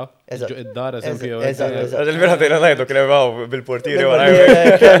interview wara. Id-dar eżempju. Eżatt. Il-vera tgħidha ngħidu kien hemm bil-portieri wara.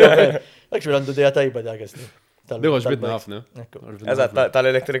 Actually għandu dejja tajba dak isni. Dew ġbidna ħafna. Eżatt,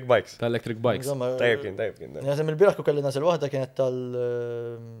 tal-electric bikes. Tal-electric bikes. Tajjeb kien. Jasem il-bieraħ kelli nasel waħda kienet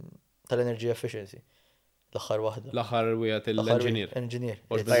tal-energy efficiency. L-aħħar waħda. L-aħħar wieħed l-engineer. Engineer.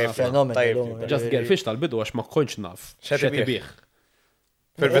 Tajjeb. Just girfix tal-bidu għax ma kontx naf. X'tibih.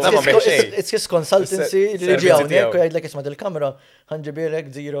 Fil-bita ma biex It's his consultancy li ġi hawnhekk u jgħidlek isma' il-kamera ħanġibilek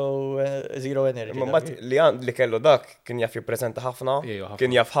zero energy. Ma li kellu dak kien jaf jippreżenta ħafna,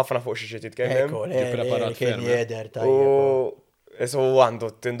 kien jaf ħafna fuq xi jitkellem. Kien jeder U għandu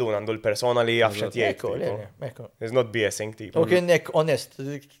tindun għandu l-persona li jaf x'qed jgħid. He's not BSing tipo. U kien hekk honest.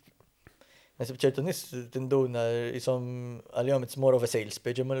 Nasib ċertu nis tinduna jisom għal-jom it's more of a sales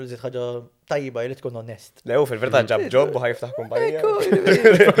page, imma l-żid ħaġa tajba li tkun onest. Le, u fil-verta ġab job u ħajftaħ kumpanija.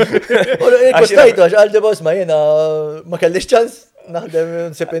 Kostajtu għax għaldi boss ma jena ma kellix ċans naħdem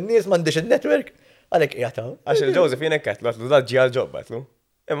nsib in-nies m'għandix il-network, għalek jgħataw. Għax il-Joseph jienek għatlu, għatlu da ġi għal-job għatlu.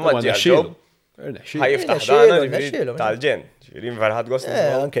 Imma ġi għal-job. Ħajftaħ dana tal-ġen. Ġirin verħad gosta.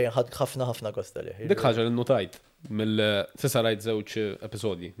 Anke ħafna kosta li. Dik ħaġa l-notajt mill-sissa rajt zewċ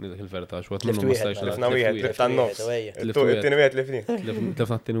episodi dik il-verta xwat minnu ma stajx Lifna wieħed, lifna n-nofs. Il-tini wieħed lifni.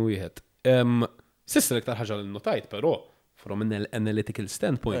 Lifna t-tini wieħed. Sissa l-iktar ħaġa l-notajt, pero from an analytical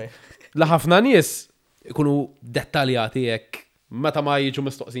standpoint. La ħafna nies ikunu dettaljati jekk meta ma jiġu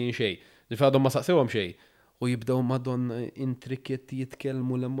mistoqsijin xej. Ġifadhom ma saqsewhom xej. U jibdew madon intrikit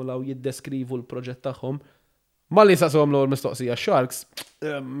jitkellmu l-emmulaw jiddeskrivu l-proġett tagħhom. Ma li saqsewhom l mistoqsija Sharks,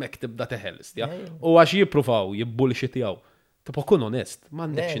 mek tibda teħelst, ja. U għax jippruvaw, jibbullshitjaw. Tipo kun onest,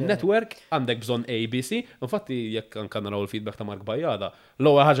 m'għandekx il-network, għandek bżonn ABC, infatti jekk anke naraw il-feedback ta' Mark Bajjada,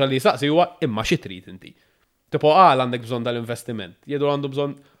 l-ewwel ħaġa li saqsi huwa imma xi trid inti. Tipo għandek bżonn dal-investiment, jiedu għandu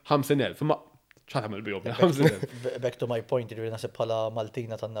bżonn 50,000, imma ċaħtamil bihom 50,000. Back to my point, li nasib bħala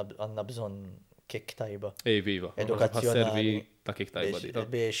Maltina għandna bżonn kik tajba. Viva. Edukazzjoni ta' kik tajba di.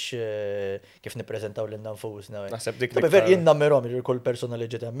 Biex kif nippreżentaw lil nfusna. Naħseb dik ver jinnammirhom kull persona li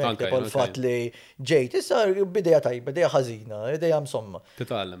ġiet hemmhekk, tipo l-fatt li ġejt issa bidejja tajba, bidejja ħażina, bidejja msomma.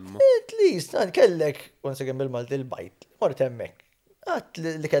 Titgħallem. At least kellek once again bil-Malti l-bajt, mort hemmhekk. Għat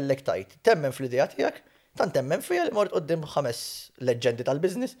li kellek tajt, temmen fl-idea tiegħek, tant temmen fija li mort qudiem 5 leġendi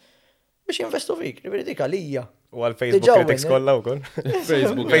tal-business biex jinvestu fik, dik għalija. U għal-Facebook critics kollha wkoll.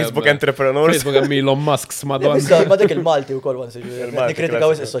 Facebook entrepreneurs. Facebook hemm Elon Musk smadon. Issa ma dik il-Malti wkoll once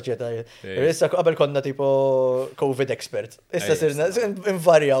nikkritikaw is-soċjetà. Issa qabel konna tipo COVID experts. Issa sirna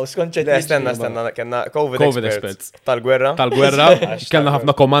invarjaw skont Stenna, kellna COVID experts. Tal-gwerra. Kellna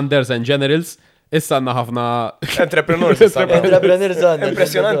ħafna commanders and generals. Issa għandna ħafna entrepreneurs.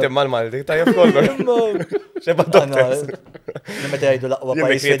 Impressjonanti mal-Malti, tajjeb kollu. Xeba doctors. Meta jgħidu l-aqwa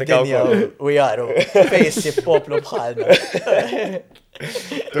pajjiż fid-dinja u jaru fejn issib poplu bħalna.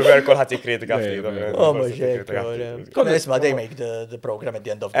 Tu ver kolħat jikkritika fih. Oh, mhux hekk. Kolla isma' they make the program at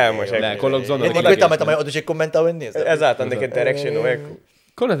the end of the day. Mhux hekk. Kollok żonna. Id-dikwita meta ma jqogħdux jikkummentaw in-nies. Eżatt, għandek interaction u hekk.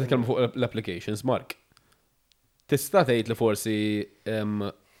 Konna titkellmu fuq l-applications, Mark. Tista' tgħid li forsi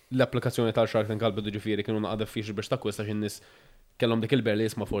l-applikazzjoni tal-Shark Tank għal-bidu ġifieri kienu naqgħod diffiċli biex takwista xi nies kellhom dik il-ber li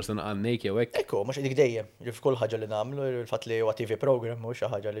jisma' forsi naqgħannejk jew hekk. Ekku, mhux dik dejjem. F'kull ħaġa li nagħmlu, il-fatt li huwa TV program mhux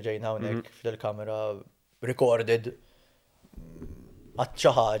xi ħaġa li ġejna hawnhekk fil-kamera recorded għad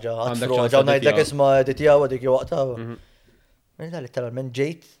xi ħaġa, għad froġa u ngħidlek isma' editjaw dik waqtaw. Mela letteralment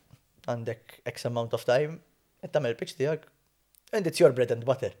ġejt għandek X amount of time, qed tagħmel pitch tiegħek. And it's your bread and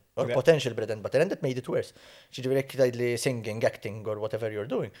butter, or potential bread and butter, and that made it worse. Ġiġifieri jekk tgħidli singing, acting, or whatever you're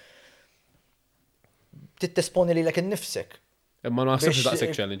doing. Tittesponi lilek innifsek. Imma naħsibx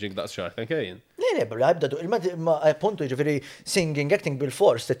daqshekk challenging daqs Shark Tank kejjen. Le, bla jibda ma appuntu jiġifieri singing, acting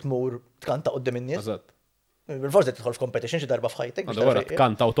bil-fors titmur tkanta qudiem in-nies. Eżatt. Bil-fors tidħol f'competition xi darba f'ħajtek. Għadha wara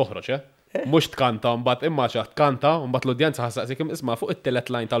tkanta u toħroġ, Mhux tkanta mbagħad imma xi tkanta u mbagħad l-udjenza ħassaqsik isma' fuq it-telet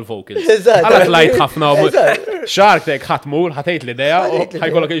line tal-vocals. Għalhekk lajt ħafna Shark Tank ħatmur, ħatejt l-idea u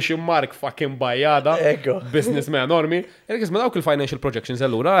ħajkollok xi Mark fucking Bajjada, businessman enormi. Jekk isma' dawk il-financial projections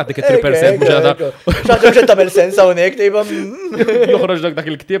allura dik it-3% mhux għadha. X'għadhom xi tagħmel sens hawnhekk tejba. Joħroġ dak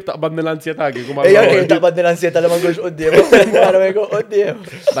il-ktieb taqbadni l-ansjetà kieku ma. Ejja kien taqbadni l-ansjetà li ma nkunx quddiem.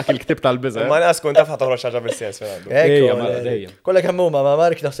 Dak il-ktieb tal-biża. Ma nas kun taf ħatoħroġ ħaġa bis-sens dejjem. Kollha kemm huma ma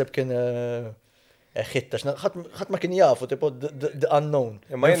Mark naħseb kien ħittax, ħadd ma kien jafu tipo the unknown.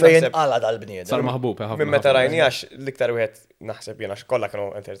 Fejn qala dal-bniedem. Sar maħbub ħafna. Minn meta rajni għax l-iktar wieħed naħseb jiena kollha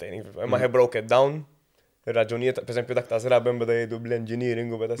kienu entertaining. Imma he broke it down. Ir-raġunijiet, pereżempju dak ta' żraben beda jgħidu bl-engineering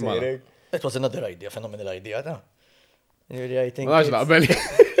u beda sejrek. It was another idea, phenomenal idea ta'. I think. Għax naqbel.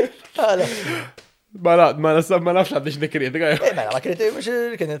 Ma nafx għaddix nikritika. Ma kritika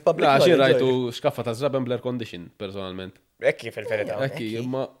mhux kien il-public. La xi rajtu xkaffa ta' żraben bl-air condition personalment. Ekki fil-verità. Ekki,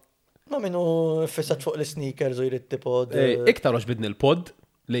 imma ma minnu fissat fuq l-sneakers u jrid tipod. Iktar għax bidni l-pod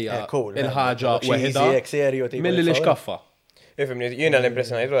li il-ħaġa weħda mill-li l-xkaffa. Ifimni, jiena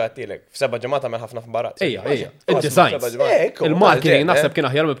l-impressjonajt għattilek, f7 ġemata me ħafna f'barat. Ejja, il-designs. Il-marketing naħseb kien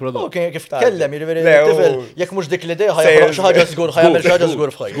aħjar mill-prodott. Kif tkellem, tifel, jekk mhux dik l-idea ħajħroq xi ħaġa żgur, ħajgħamel xi ħaġa żgur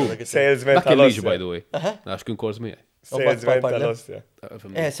f'ħajja. Salesman dak il-liġi by the way. Għax kien kors miegħi. Salesman tal-ostja.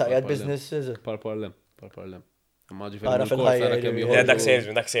 Saqjad business. Parparlem. Ara fil-ħajja. Dak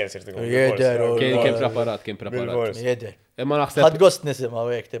salesman. Kien preparat. Imma naħseb. Ħadd gost nisimgħu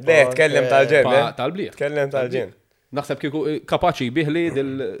hekk. Le, tkellem tal-ġen. Tal-bliet. Tkellem tal-ġen. Naħseb kieku kapaċi biħli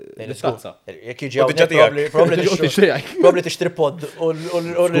dil-tazza. Jekk jiġi hawnhekk probably tixtri pod u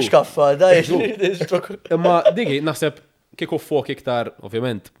l-iskaffa, da Imma digi naħseb kieku fuq iktar,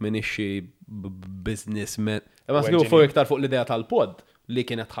 ovvjament, minixi businessman. Imma kieku fuq iktar fuq l-idea tal-pod li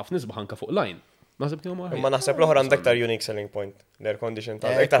kienet ħafna nisbaħ anka fuq line. Naħseb kienu ma naħseb l-oħra għandek tar unique selling point. L-air condition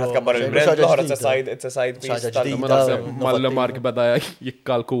iktar ħatkabbar il-brand, l-oħra it's a side piece. Ma naħseb mal-Mark beda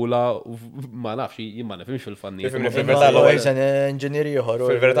jikkalkula ma nafx jimma nifhimx fil-fanni. Fil-verità l-ewwel engineer ieħor.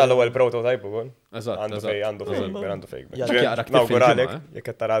 Fil-verità l-ewwel prototype ukoll. Eżatt. Għandu fake. Jaqra ktib fil-ġimgħa. Jekk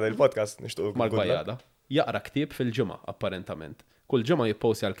qed tara il-podcast nixtuq. Mark Bajada. Jaqra ktib fil-ġimgħa apparentament. Kull ġimgħa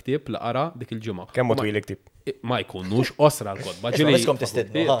jippostja l-ktieb li qara dik il-ġimgħa. Kemm twil il-ktieb? Ma jkunux osra l-kodba. Ġieli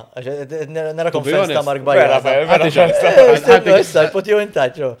tistidnu, narakom festa Mark Bajada. Issa, put you in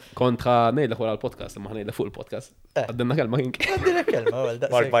touch. Kontra ngħidlek wara l-podcast, imma ħnejdlek fuq il-podcast. Għaddilna kelma kien. Għaddilna kelma, well,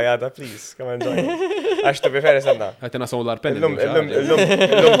 Mark Bajada, please, come and join. Għax to be fair, senna. Ħajtina solar pen.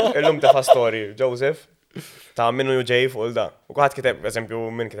 Illum tefa' story, Joseph, ta' minnu ġej fuq da. U kħad kiteb, eżempju,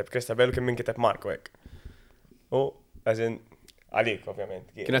 min kiteb Christabel, kien min kiteb Mark wek. U, għazin, għalik, ovvjament.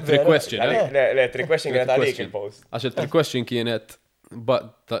 Kienet trick question, Le, trick question kienet għalik il-post. Għax il-trick question kienet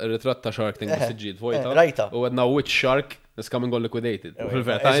ritratt ta' Shark Tank s-sġid, vojta. Rajta. U għedna which shark is coming on liquidated.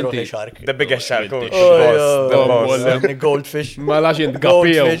 Fil-verta, inti. The biggest shark. Goldfish. Ma lax jint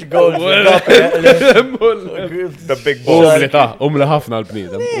gappijaw. The big boss. Umli ħafna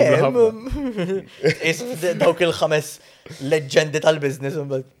l-bnidem. Dawk il-5 leġendi tal-biznis.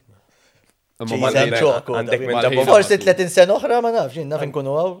 Forsi 30 sena oħra ma nafx, naf nkunu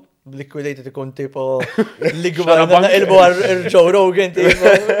għaw, liquidated ikun tipo l-igbar, il-bu għal-Joe Rogan,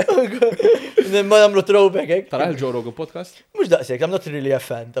 ma namlu throwback. Tara il-Joe Rogan podcast? Mux daqsek, I'm not really a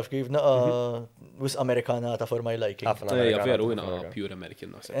fan, taf kif naqa wis Amerikanata for my liking. Ejja, veru, jina pure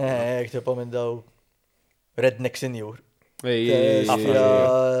American naħseb. Tipo minn daw redneck senior. Ejja,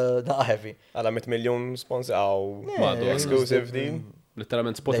 naqa heavy. Għala 100 miljon sponsor għaw exclusive din.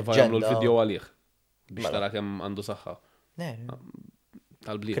 Literalment Spotify għamlu l-video għalih. Biex tara kemm għandu saħħa.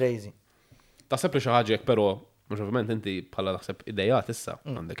 Tal-bliet. Crazy. Taħseb li xi ħaġa però mhux ovvjament inti bħala naħseb idejat issa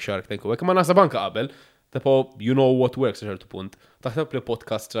għandek Shark Tank u hekk ma naħseb anke qabel, tipo you know what works ċertu punt. Taħseb li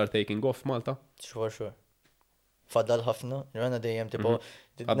podcasts are taking off Malta? Sure. Faddal ħafna, għana dejjem tipo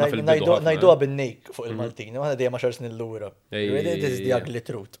najduha bin-nejk fuq il-Maltin, għana dejjem 10 snin lura. This is the ugly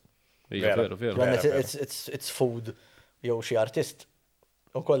truth. Veru. It's food jew xi artist.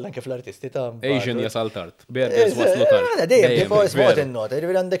 U kollan kif l-artisti ta' Asian jasal tart. Burgers waslu tart. Għana dejjem tipo ismot il-nota,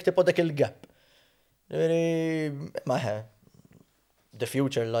 għandek tipo dak il-gap. Maħe, the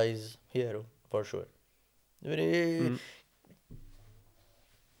future lies here, for sure.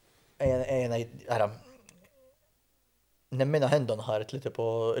 Għara, nemmina hendon ħaret li tipo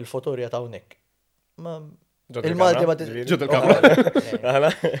il-futurja ta' unik. Il-Malti ma ġud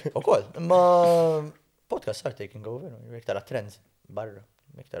il-kamra. U koll, ma podcast are taking over, miktara trends barra.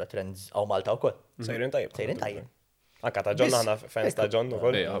 Miktara trends għaw Malta u koll. Sejrin tajib. Anka ta' Bis- John għana fans ta' John u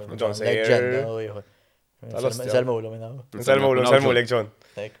koll. Ej, ħafna. John Sejr. Leġenda u jħor. Tal-ostja. Nselmulu minna. Nselmu lek John.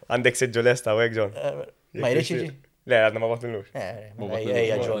 Għandek sidġu lesta u għek John. Ma jriċ iġi? Le, għadna ma batlunux.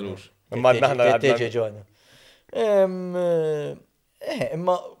 Ejja John. Imma naħna Teġi John.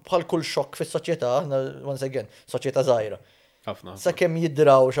 Imma bħal kull xokk fis-soċjetà, once again, soċjetà żgħira. Ħafna. Sakemm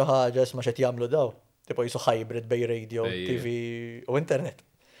jidraw xi ħaġa ma xed jagħmlu daw. Tipo jisu hybrid bej radio, TV u internet.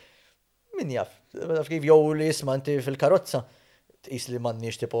 Min jaf, kif jow li jisma' inti fil-karozza, tqis li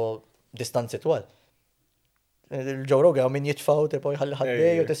m'għandniex tipo distanzi twal. Il-Joe Rogan min jitfaw tipo jħalli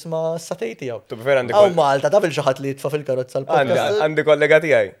ħaddej u tisma' s-satejti jew. Għaw Malta ta' bil-ġaħat li jitfa' fil-karozza l-podcast. Għandi kollega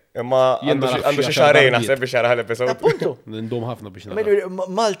tiegħi, imma għandu xi xahrejn naħseb biex jara l-episod. Appuntu. Ndum ħafna biex nara.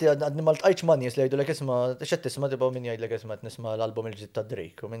 Malti għadni Malt għajċ man jisla isma, xed tisma tipo min jgħidlek isma nisma l-album il-ġid ta'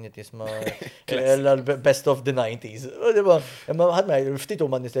 Drake u min jisma l-best of the 90s. Imma ħadma ftitu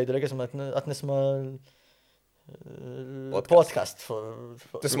man jgħidlek isma għat nisma podcast.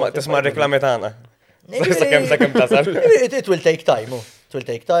 Tisma reklami tagħna. Sakemm tasal. It will take time. It will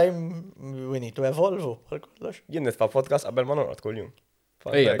take time. We need to evolve. Jien nitfa' podcast qabel ma norqod kuljum.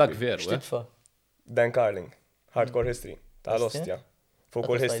 Ejja, dak veru. X'titfa'? Dan Carling, Hardcore History, tal-Ostja. Fuq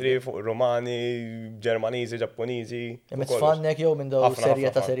kull history, fuq Romani, Ġermaniżi, Ġappuniżi. Imma tfannek jew minn daw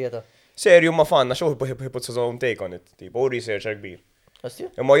serjeta. Serju ma fanna, xo he puts his own take on it, tipo researcher kbir.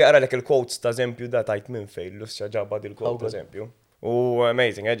 Imma jaqra lek il-quotes ta' eżempju da tajt minn fejn l-Ustja ġabba dil-quote ta' eżempju. U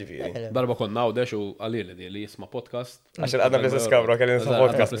amazing, ġifieri. Darba konna għawdex u għalili di li jisma podcast. Għaxil għadna blis skabra, kelli nisma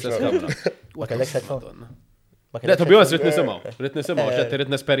podcast. Ma kellek headphone? Le, to be honest, rrit nisimaw, xed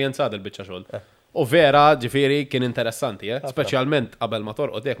rrit nesperjenza del-bicċa xol. U vera, ġifieri kien interessanti, speċjalment qabel ma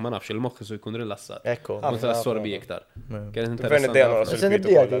torqod hekk ma nafx il-moħħ isu jkun rilassat. Ekku. Ma tassorbi iktar. Kien Gvern id-dejja nora interessanti. sul-bitu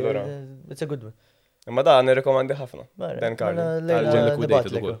kollha, allura. It's a good one. Imma dan nirrekomandi ħafna. Dan Karli.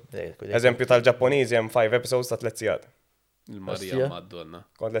 Liquidated ukoll. Eżempju tal-Ġapponiżi hemm 5 episodes ta' 3 sigħat. Il-Marija Madonna.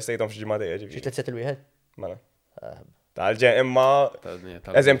 Kont lestejthom f'ġi ġimgħa Xi tliet set il-wieħed? Mela. Imma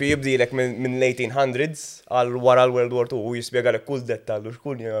eżempju jibdilek minn l-1800s għal wara l-World War II u jispjegalek kull dettal u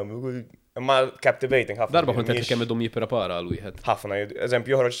x'kull jagħmlu. Imma captivating ħafna. Darba kont qed kemm idhom jipprepara għal wieħed. Ħafna,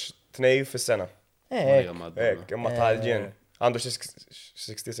 eżempju joħroġ 2 fis-sena. Marija Madonna. Hekk, imma tal-ġien. Għandu xi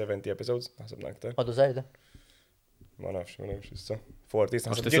 60-70 episodes, naħseb aktar. Għadu żgħida. Ma nafx issa. 40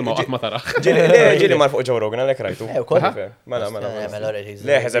 Għax tisimgħu qatt ma taraħ. Ġieli mar fuq Joe Rogan għalhekk rajtu. Mela.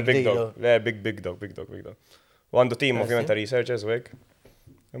 Le, has a big dog. Le, big dog. U għandu team ovvjament ta' researchers u hekk.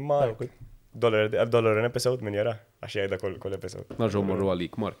 Imma $1 an episode min jara għax jgħidha kull episode. Narġgħu morru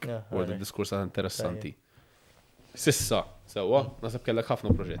għalik, Mark. Wara d-diskurs interessanti. Sissa, sewwa, nasib kellek ħafna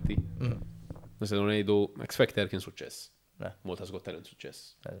proġetti. Nistgħu ngħidu X Factor kien suċċess. Malta's Got Talent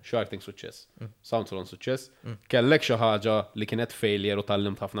suċċess. Shark Tank suċċess. Soundsalon suċċess. Kellek xi ħaġa li kienet failure u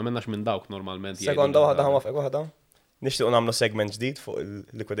tallimt ħafna minnax minn dawk normalment. Sekonda waħda ħama fek waħda. Nixtiequ nagħmlu segment ġdid fuq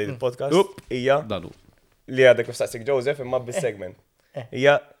il-Liquidated Podcast. Hija Dalu. li għadek nistaqsik Joseph imma bis-segment.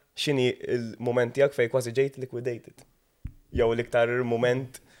 Hija x'inhi il-mument tiegħek fejn kważi ġejt liquidated. Jew l-iktar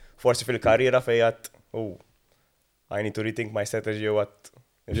moment forsi fil-karriera fejn għadd I need to rethink my strategy u għadd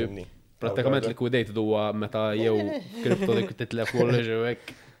ġimni. Prattikament liquidated huwa meta jew kripto dik titlef kollox jew hekk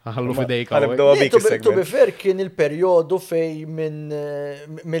ħallu f'idejk. Ħanibdew bik To is-segment. be fair kien il-perjodu fej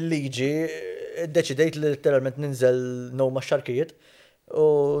mill-liġi deċidejt li literalment ninżel ma' xarkijiet u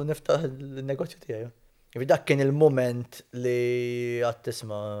niftaħ il-negozju tiegħi. Dak kien il-moment li għad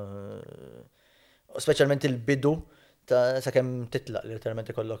tisma' speċjalment il-bidu ta' sakemm titlaq li literalment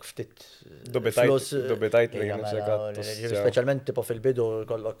ikollok ftit Dubitajt li speċjalment tipo fil-bidu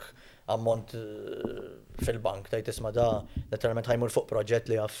kollok ammont fil-bank ta' tisma' da literalment ħajmur fuq proġett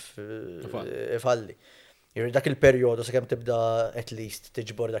li għaf ifalli. Dak il-perjodu sakemm tibda at least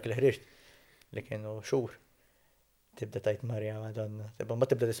tiġbor dak il-ħriġ li kienu xhur. Tibda tajt Marja Madonna. Ma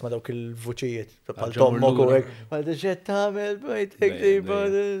tibda tisma' dawk il-vuċijiet bħal tommok u hekk. Ma x'qed tagħmel bajtek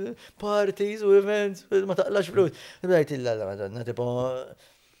parties u events ma taqlax flus. Bdejt illa Madonna tipo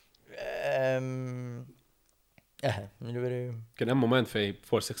Kien hemm moment fej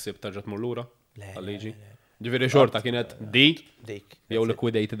forsi ksib tarġa' tmur lura għal-liġi. Ġifieri xorta kienet dik jew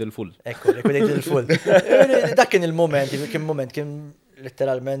liquidated il-full. Ekku, liquidated il-full. Dak kien il-moment, kien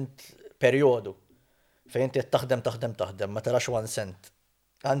letteralment perjodu fejn inti taħdem ma tarax 1 cent.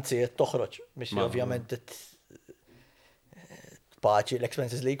 Anzi qed toħroġ biex ovvjament paċi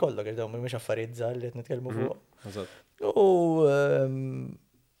l-expenses li jkollok irdew mhux affarijiet żgħar li qed nitkellmu fuq. U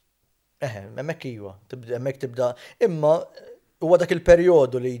hemmhekk iva, hemmhekk tibda imma huwa dak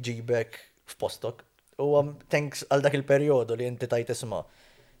il-perjodu li jġibek f'postok. Huwa thanks għal dak il-perjodu li inti tajt isma'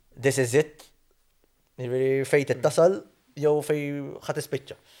 this is it. Fejn tittasal jew fejn ħadd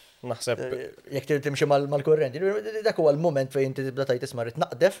ispiċċa. Naħseb jekk timxi mal-kurrent. Dak huwa l-moment fejn inti tibda tajt isma' rid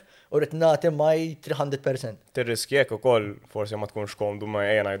naqdef u rid nagħti maj 300%. tirriski hekk ukoll forsi ma tkunx komdu ma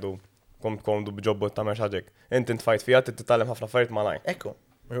ejja ngħidu komdu b'ġobbu tagħmel xi ħaġek. Inti ntfajt fiha titgħallem ħafna affarijiet malajr. Ekku,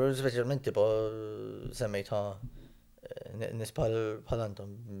 speċjalment tipo semmejtha nies bħal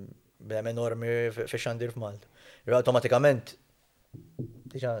antom b'hemm enormi fix-xandir f'Malta. Awtomatikament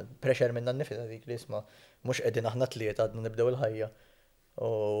diġà pressure minn nifisha dik li isma' mhux qegħdin aħna tlieta għadna nibdew il-ħajja.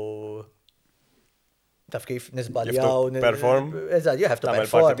 Taf kif nisbaljaw. Perform. Eżatt, you have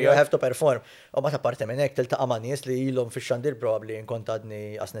to perform. U ma ta' parti minn hekk tiltaqa' ma' nies li ilhom fix-xandir probabbli nkun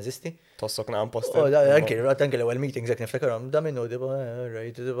tadni asneżisti. Tossok naqam poster. Anke l-ewwel meetings hekk niftakarhom da minnu tipo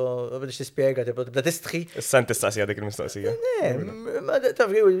right, tipo biex tispjega tipo tibda tistħi. Issa inti tistaqsija dik il-mistoqsija. Ma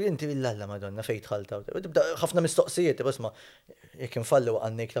taf inti billalla Madonna fejn tħalta. Tibda ħafna mistoqsijiet tipo isma' jekk infallu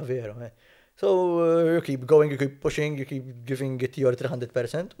għandek ta' veru. So you keep going, you keep pushing, you keep giving it your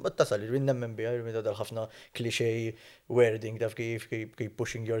 300%, but tasal, nemmen biha, dal ħafna cliché wording taf keep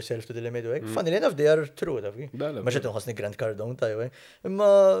pushing yourself to the limit. Funnily enough, they are true, taf kif. Ma xed nħossni Grant Cardone tajwa, imma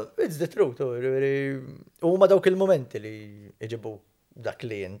it's the truth. U ma dawk il-momenti li iġibu dak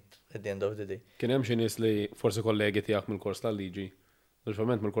klient at the end of the day. Kien hemm xi nies li forsi kollegi tiegħek mill-kors tal-liġi.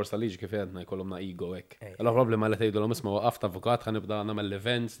 Usualment mill-kors tal-liġi kif għedna jkollhom ego hekk. Allora problema li tgħidulhom isma' waqaft avukat ħanibda nagħmel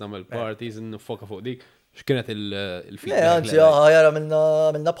events, nagħmel parties, nifoka fuq dik. X'kienet il-feedback? Anzi, ħajara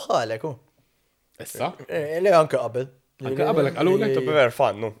minna bħalek hu. Issa? Le anke qabel. Anke qabel għalulek To be very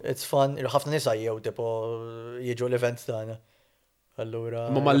fun, no? It's fun, ħafna nies jew tipo jiġu l-events tagħna. Allura.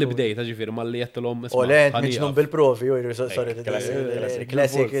 Ma malli bdejta ġifiri, malli jettilom. U le, miġnum bil-provi, u jiri sorry, classic.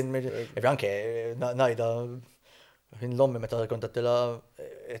 classic, anke, najda, l-ommi meta kontattila,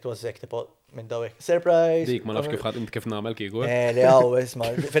 it was like, tipo, minn dawek, surprise. Dik, ma nafx kif namel kiku. Li għaw, isma,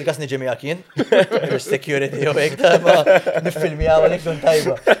 fil-kas niġi miegħek jien, security u hekk, ma nifilmi għaw għalek dun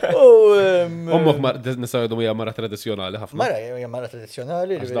tajba. Ommok nistaw jgħidu hija mara tradizjonali ħafna. Mara, hija mara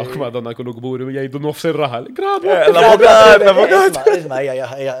tradizjonali. Dak madonna jkunu gburi u jgħidu nofs ir-raħal. Grad, l-avokat. Isma,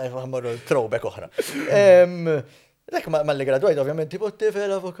 hija ħammorru throwback oħra. Dak ma li gradwajt, ovvjament, tipo t-tifel,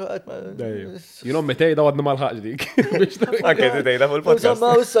 avokat. Jinom metejda għadna mal-ħagġ dik. Anke t-tejda fuq-podcast. Insomma,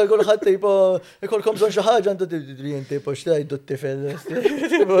 issa kullħat tipo, ikolkom zon xaħġa għandu t-drin tipo xtajdu t-tifel,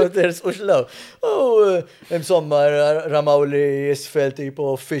 tipo ters u xlaw. U insomma, ramaw li jisfel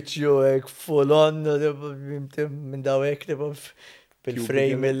tipo uffiċju full on, minn dawek, tipo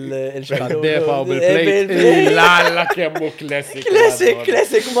bil-frame il-xaddefa u bil-plate. Lalla kemmu classic.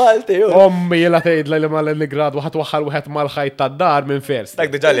 Classic Malti. Ommi jela tgħidla li mal li grad waħat waħal wieħed mal-ħajt tad-dar minn first. Dak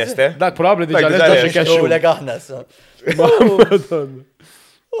diġà lest, eh? Dak probabli diġà lest xi kexxu. Leg aħna sa.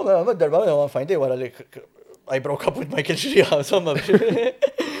 Ma darba ma fine day wara li I broke up with Michael Shriha, insomma.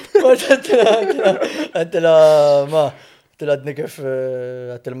 Għantila ma tiladni kif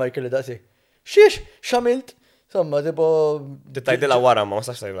għantil Michael li daqsi. Xiex, xamilt? Insomma, tipo... Tajdila wara, ma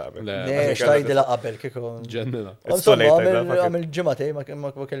sax tajdila qabel. Ne, tajdila qabel, kiko. Ġennina. Insomma, għamil ġematej,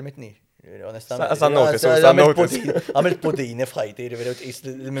 ma kelmetni. Onestament. Għamilt pudini fħajti, tqis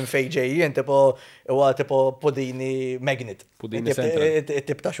minn fejġej, tipo, pudini magnet. Pudini central.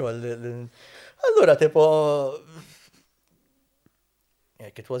 Tip ta' xogħol. Allura, tipo...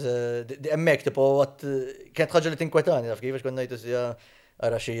 It was a... Emmek, tipo, kent ħagġa li tinkwetani, taf kif, konna jtus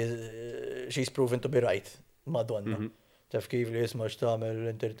ara she's proven to be right. Madonna. Taf kif li jisma x'tagħmel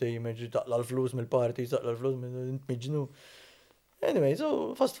entertainment, taqla l-flus mill-party, taqla l-flus mill-miġnu. Anyway,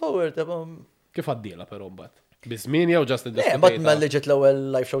 so fast forward, Kif għaddiela però mbagħad? Bizmin jew just ma li ġiet l-ewwel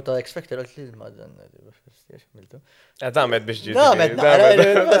live show ta' X Factor għalt li madonna. Damet biex ġiet. Damet,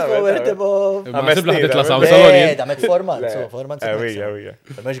 fast forward, tipo. Għamet titla' saw salon. Damet format.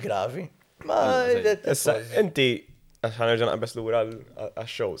 Mhux gravi. Ma inti għax ħanerġa' naqbes lura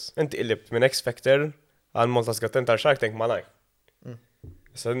għax-shows. Inti qillibt minn X Factor għal Malta Got tal Shark Tank malaj.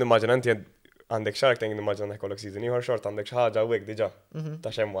 Issa nimmaġina inti għandek Shark Tank, nimmaġina kollok season ieħor short għandek xi ħaġa wek diġà.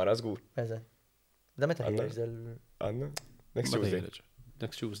 Ta' xemm wara żgur. Eżatt. Da meta Għandna? Next Tuesday.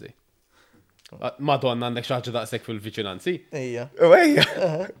 Next Tuesday. Madonna għandek xi ħaġa daqshekk fil-viċinanzi? Ejja. Ejja.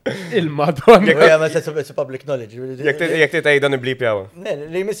 Il-Madonna. Ejja, ma it's public knowledge. Jekk tgħidha niblip jaw. Ne,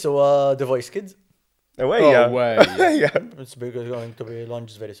 li jmissu The Voice Kids. Ejja. It's going to be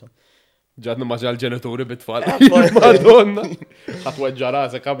launched very soon. Ġadna maġa l-ġenituri bit-tfal. Madonna. Ħatweġġa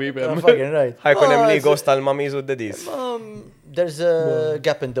rasek ħabibi. Fucking right. Ħajkun hemm ligos tal-mamis u d-daddies. There's a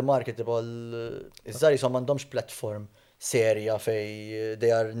gap in the market iż-żari so m'għandhomx platform serja fej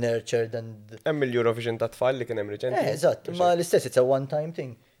they are nurtured and hemm il-Eurovision ta' tfal li kien hemm reċenti. Eżatt, ma l-istess it's a one time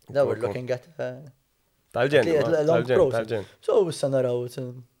thing. Now we're looking at tal-ġen. So issa naraw.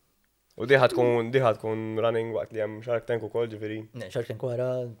 U diħat kun running waqt li hemm Shark Tank ukoll ġifieri. Ne, Shark Tank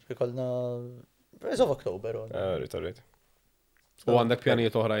wara ikollna of October. Rit. U għandek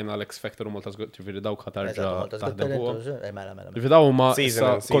pjanijiet oħrajn għal X Factor u Malta Got ġifieri dawk ħatarġa taħdem fuq. Ġifieri daw huma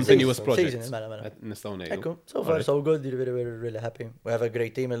continuous projects. Nistgħu ngħidu. Ekku, so far so good, we're really happy. We have a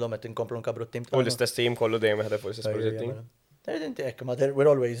great team illum qed inkomplu nkabru t-team. U l-istess team kollu dejjem jaħdem fuq l-istess proġetti. We're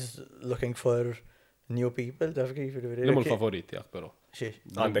always looking for new people, taf kif. Limu l-favoriti għak però.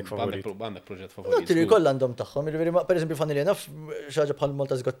 Għandek favorit. Għandek proġett favorit. Tiri koll għandhom taħħom. Per eżempju, fanni li naf, xaġa bħal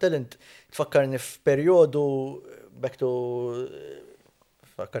Malta Got Talent, tfakkarni f'periodu, back to,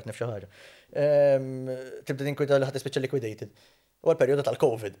 fakkarni f'xaħġa. Tibda dinkwita li ħat speċa liquidated. U għal-periodu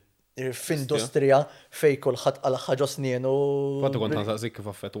tal-Covid. F'industrija fej kullħat għal ħaġa snienu. Għaddu kont għanżaqzik kif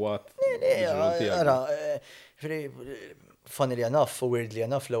affetwat. Funnily enough, u weirdly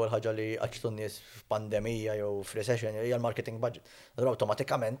enough, l-ewwel ħaġa li għaċtu n-nies f'pandemija jew f'recession hija l-marketing budget. Allura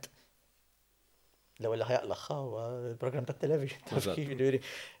awtomatikament l-ewwel li ħajaqlaħħa huwa l-programm tat-television.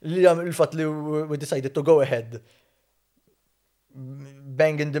 Il-fatt li we decided to go ahead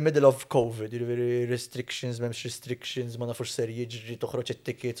bang in the middle of COVID, restrictions, memx restrictions, ma nafux ser jiġri toħroġ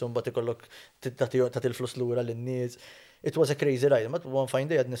it-tickets u mbagħad ikollok tagħti l-flus lura lin-nies. It was a crazy ride, but one fine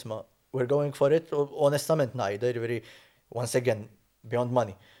day għad nisma' we're going for it, onestament ngħid, once again, beyond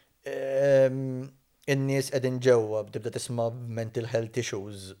money. In-nies qegħdin ġewwa btibda tisma' mental health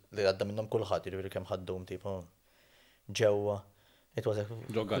issues li għadda minnhom kulħadd, jiġifieri kemm ħaddhom tipo ġewwa. It was a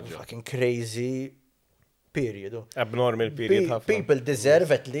fucking crazy period. Abnormal period. People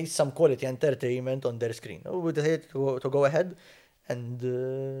deserve at least some quality entertainment on their screen. We decided to go ahead and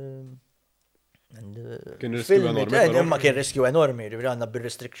Kien riskju enormi, però. Imma kien riskju enormi, ġifiri għanna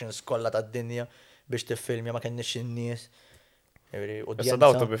bil-restrictions kollha tad-dinja biex tiffilmja ma kienx in-nies. Issa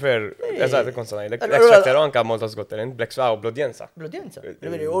daw to be fair, eżatt ikun sa ngħidlek. X Factor anke Malta Got Talent, Black Star bl-udjenza. L-udjenza. U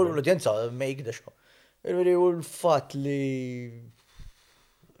l-udjenza make the show. U l-fatt li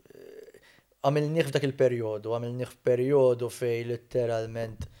għamilnieh f'dak il-perjodu, għamilnieh f'perjodu fej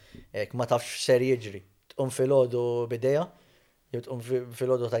literalment ma tafx ser jiġri. Tqum filgħodu b'idea, jew tqum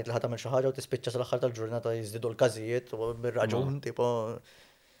filgħodu tajt li ħadd tagħmel xi ħaġa u tispiċċa sal-aħħar tal-ġurnata jiżdiedu l-każijiet u bir-raġun tipo.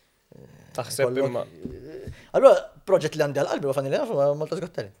 Taħseb imma. Allura, proġett li għandi għal-qalbi u fanni li nafu Malta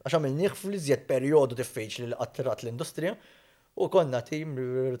Got Talent. Għax għamilnieh fl-iżjed perjodu diffiċli li qattrat l-industrija u konna tim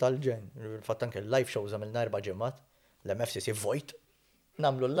tal-ġen. Fatt anke live shows għamilna 4 ġimgħat, l-MFCC Vojt.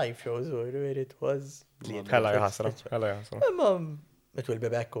 Namlu live shows u it was. Ħella jħasra. Imma it will be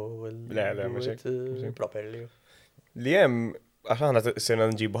back u properly. Li hemm għax aħna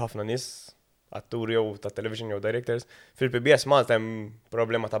sirna nġibu ħafna nies atturi jew ta' television jew directors, fil-PBS Malta hemm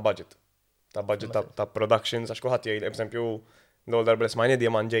problema ta' budget. Ta' budget ta' productions għax kulħadd jgħid eżempju l-ol darba smajni di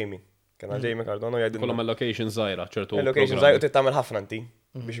man Jamie. Kena Jamie Cardona jgħidilna. Kollhom allocation żgħira, ċertu. Allocation żgħira trid tagħmel ħafna inti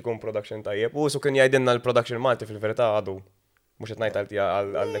biex ikun production tajjeb. U su kien jgħidilna l-production Malti fil-verità għadu mhux qed ngħid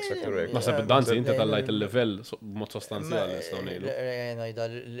għall-X Factor. Naħseb id-danzi inti tal-lajt il-livell b'mod sostanzjali nistgħu ngħidu. Ngħidha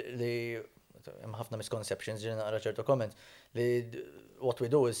li hemm ħafna misconceptions ġiena naqra ċertu comments li what we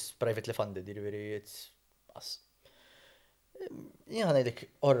do is privately funded, it's us. Jien ngħidlek,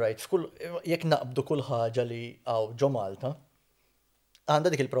 all right, jekk naqbdu kull ħaġa li għaw ġo Malta, għandha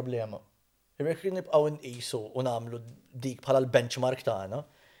dik il-problema. Jekk nibqgħu nqisu u nagħmlu dik bħala l-benchmark tagħna,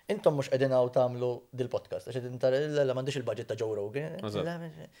 intom mhux qegħdin għaw tagħmlu dil-podcast għax qegħdin tara m'għandix il-budget ta' Joe Rogan.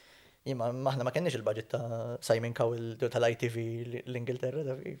 Jien aħna ma kenniex il-budget ta' Simon Cowell tal-ITV l-Ingilterra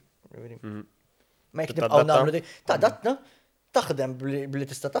da fi. Ma jekk nibqgħu nagħmlu dik datna taħdem bli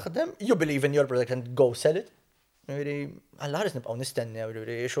tista' taħdem, you believe in your product and go sell it. Għall-ħares nibqgħu nistennew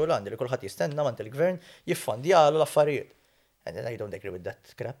xogħol għandi li kulħadd jistenna mant il-gvern jiffandjalu l-affarijiet. And I don't agree with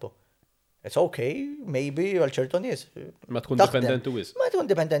that crap. It's okay, maybe, għal ċertu nies. Ma tkun dependent wis. Ma tkun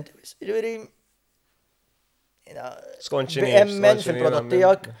dependent wis. Skonċini. Emmen fil-prodott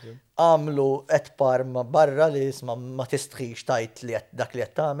tiegħek għamlu qed parma barra li ma tistħix tajt li dak li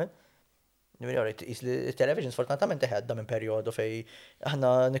qed tagħmel. Il-television sfortunatamente ħedda minn perjodu fej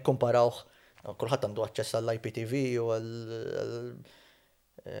aħna nikkumparawh kulħadd għandu aċċess għall-IPTV u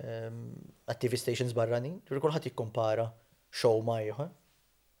għall-TV stations barranin, kulħadd jikkumpara show ma ieħor.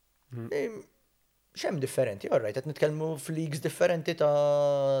 Xem differenti, all right, qed nitkellmu f'leagues differenti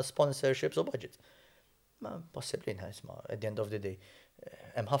ta' sponsorships u budgets. Ma possibbli isma' at the end of the day.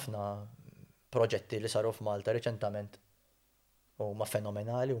 Hemm ħafna proġetti li saru f'Malta reċentament u ma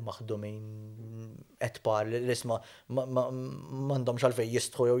fenomenali u maħdumin etpar li isma' m'għandhomx għalfejn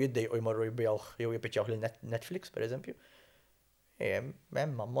jistħu jew jiddejqu jmorru jbijawh jew jipiċċjawh lil Netflix pereżempju.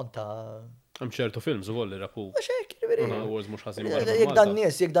 Hemm ammont ta' Hemm ċertu films ukoll li rapu. Awards mhux ħażin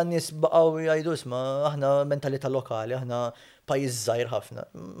jekk dan nies baqgħu jgħidu isma' aħna mentalità lokali, aħna pajjiż żgħir ħafna,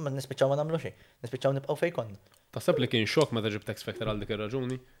 ma nispiċċaw ma nagħmlu xejn, nispiċċaw nibqgħu fejn konna. Taħseb li kien xokk meta ġibt X Factor għal dik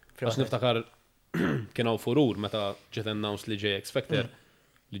ir-raġuni? Għax niftakar kien hawn furur meta ġiet announced li ġej X Factor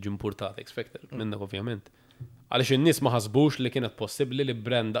li ġie impurtat X Factor minnek ovvjament. Għaliex in-nies ma ħasbux li kienet possibbli li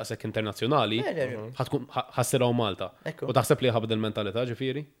brand daqshekk internazzjonali ħassirgħu Malta. U taħseb li ħabda l-mentalità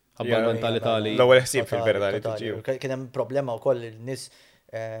ġifieri? Ħabba l-mentalità li. L-ewwel ħsieb fil-verità li tiġi. Kien hemm problema wkoll in-nies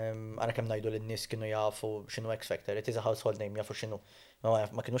għara kemm ngħidu lin-nies kienu jafu x'inhu X Factor, it is a household name jafu x'inhu.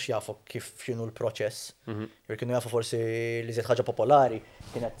 Ma kienux jafu kif x'inhu l-proċess. Kienu jafu forsi li żied ħaġa popolari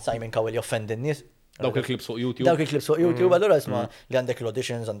kienet Simon Cowell joffendi n-nies. Dawk il-clips fuq YouTube. Dawk il-clips fuq YouTube, allura isma' li għandek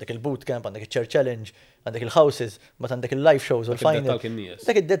il-auditions, għandek il-bootcamp, għandek il-chair challenge, għandek il-houses, ma għandek il-live shows u l-final.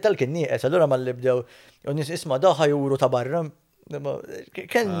 Dak id-dettal kien nieqes, allura ma li bdew u nies isma' daħħa juru ta' barra.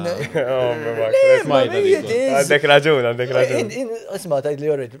 Għandek raġun. Isma' tgħid li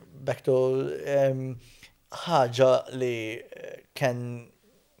already back to ħaġa li can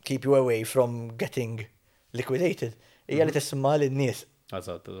keep you away from getting liquidated. Hija li tisma' lin-nies.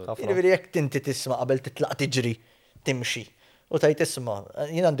 Jek tinti tisma' qabel titlaq tiġri timxi u tajt tisma'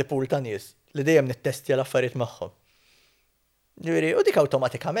 jien għandi pool ta' nies li dejjem nittestja l-affarijiet magħhom. U dik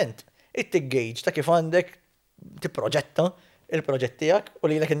awtomatikament it-tiggauge ta' kif għandek tipproġetta il-proġett tiegħek u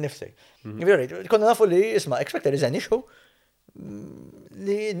lilek innifsek. Konna nafu li isma' X Factor is an issue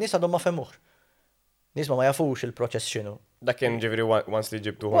li n-nies għadhom ma fehmuh. Nies ma jafux il-proċess x'inhu. Dak kien ġifieri once li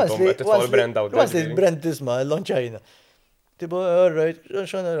ġibtu ħontom qed titfgħu l-brand out. Once li l-brand tisma' l-launchajna. Tipo, all right,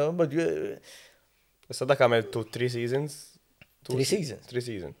 xana, but... Issa dak għamel 3 seasons? 3 seasons. 3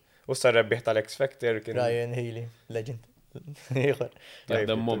 seasons. U sar rebbieħ tal-X Factor kien... Ryan Healy, legend. Ieħor.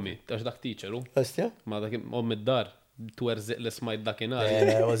 Jaħdem mommi, tax dak teacheru. Ostja? Ma dak mommi d-dar, twerżiq li smajt dakinhar.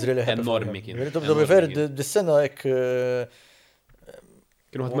 Yeah, was really happy. Enormi kien. To be fair, dis-sena hekk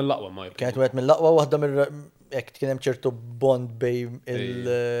Kienu għad mill-laqwa ma jibqi. kienet wieħed mill-aqwa waħda hekk kien hemm ċertu bond bej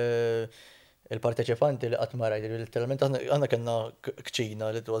il-parteċipanti li qatt ma rajt. Literalment aħna kellna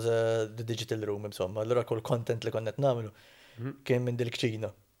kċina li was the digital room insomma. Allura kull content li konna qed nagħmlu kien minn dil-kċina.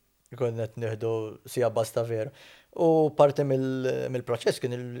 Konna qed nieħdu sija basta vera. U parti mill-proċess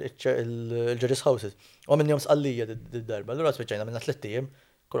kien il-Judges Houses. U minnhom sqallija d-darba. Allura spiċċajna minna 3 ijiem,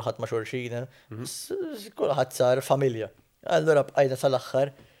 kulħadd ma' xulxina, kulħadd sar familja. Allura bqajna sal-aħħar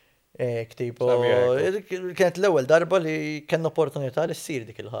ktipu kienet l-ewwel darba li kellna opportunità li ssir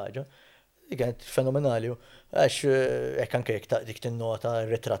dik il-ħaġa. Kienet fenomenali. Għax hekk anke dik tinnota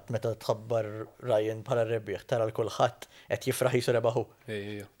r-ritratt meta tħabbar Ryan bħala rebbieħ tara l-kulħadd qed jifraħ jisu rebaħu.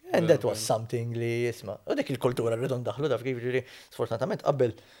 And that was something li jisma. U dik il-kultura rridu ndaħlu daf kif ġiri sfortunatament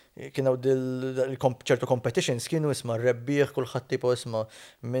qabel kienu ċertu competitions kienu isma rebbieħ kulħadd tipo isma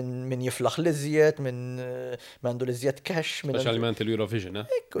minn jiflaħ l-iżjed, minn għandu l-iżjed cash. Specialment il-Eurovision,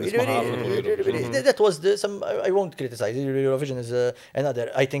 That was I won't criticize. Eurovision is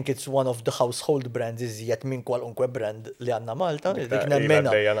another. I think it's one of the household brands iżjed minn kwalunkwe brand li għandna Malta.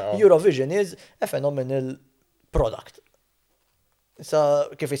 Eurovision is a phenomenal product. Sa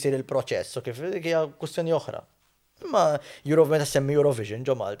kif isir il-proċess, u kif hija kwestjoni oħra. Ma Meta semmi Eurovision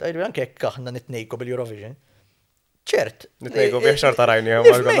ġo Malta, anke hekk aħna nitnejku bil-Eurovision. ċert. Nitnejku biex xarta rajni.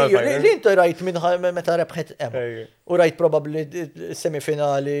 Li inti rajt minn meta rebħet u rajt probably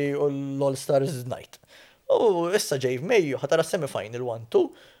semifinali u l-All Stars Night. U issa ġej f'Mejju ħatara semifinal 1-2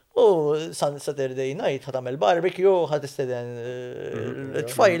 u Saturday night ħatamel barbecue, ħatisteden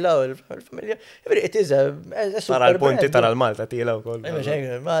t-tfajla u l-familja. It is a super Tara l-punti, tara l-Malta tila u koll.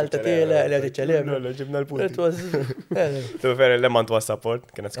 Malta tila, li għati ċeleb. Ġibna l-punti. Tu veri l-lemman tu support,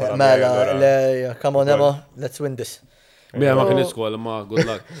 kienet skola. Mela, come on Emma, let's win this. Mija ma kien iskola, ma good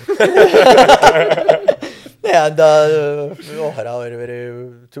luck. Għanda oħra,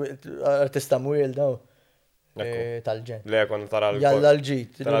 artista mwil daw. Tal-ġen. Le, kon tara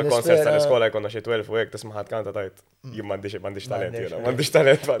l-ġit. Tara l-konsert tal-iskola jkonna xie 12 u għek tismaħat kanta tajt. Jim mandiċ talent jena, mandiċ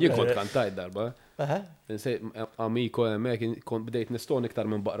talent. Jien kont kantajt darba. Amiko emmek, kont bdejt niston iktar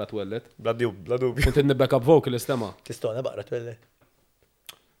minn baqra twellet. Bla dubi. Kont inni backup vocalist ema. Tistona baqra twellet.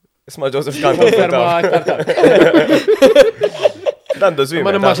 Isma Joseph kanta. Dandu zwim.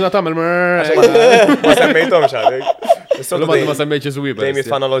 Ma nimmaġna tamil ma semmejtom xadik. Ma semmejċi zwibel. Dejmi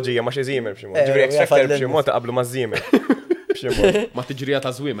fanologija, ma xie zimel b'ximot. Ġivri X-Factor b'ximot qablu ma zimel. Ma tiġrija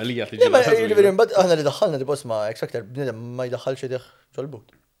ta' zwimel, lija tiġrija ta' zwimel. Ġivri, mbad aħna li daħħalna di bos ma X-Factor b'nidem ma jdaħħalx id-deħ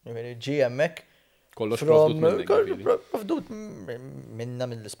ġolbut. Ġivri, GMX. Kollox profdut minna,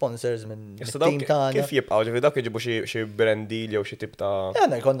 minn l-sponsors, minn team tagħna. Kif jibqaw, ġivri dak jġibu xie brandil jew xie tip ta'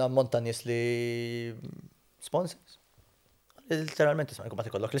 Għana jkonna montanis li sponsors. Literalment, isma' jkun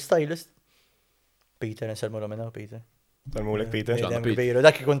kollok l-stylist. Peter, nselmu minna, Peter. Salmulek Peter.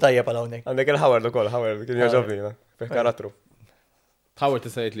 Dak ikun tajja pala hawnhekk. Għandek il-Howard ukoll, Howard kien jaġobni, fih karattru. Howard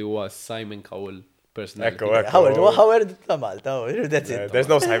tisajt li huwa Simon Cowell personality. Howard ta' Malta, that's it. There's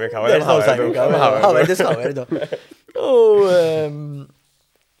no Simon Cowell. There's no Simon Cowell. Howard is Howard.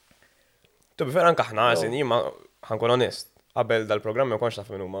 Tu bifer anka ħna għazin, jima ħankun onest. Qabel dal-programm ma konx taf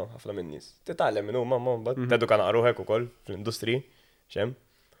minn huma ħafna minn nies. Titgħallem minn huma mbagħad teduka naqruhek ukoll fl-industri, xem.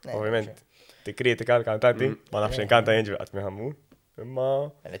 Ovvjament tikkritika l-kantanti, ma nafx inkanta jinġi qatt miħammu. Imma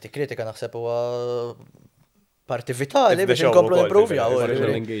tikkritika naħseb huwa parti vitali biex inkomplu nimprovjaw.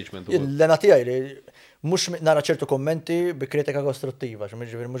 L-lena tiegħi li mhux nara ċertu kommenti bi kritika kostruttiva,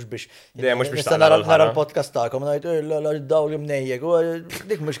 mhux biex nara l-podcast tagħkom ngħid dawl imnejjek,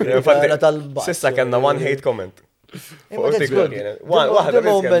 dik mhux kritika tal-bass. Sissa kellna one hate comment. The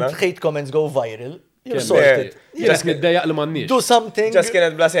moment hate comments go viral, you're sorted. Just niddejaq li m'għandniex. Do something. Just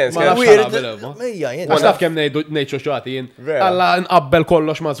kienet bla sens. Għax taf kemm ngħid xoċati jien. Alla nqabbel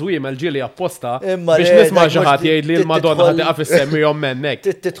kollox ma' żwiemel ġieli apposta biex nisma' xi ħadd jgħid li l-Madonna ħadd iqa' fissemmihom m'hemmhekk.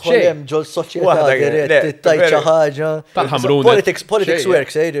 Tidħol hemm ġol soċjetà dirett, tittajt xi ħaġa. Tal-ħamrun. Politics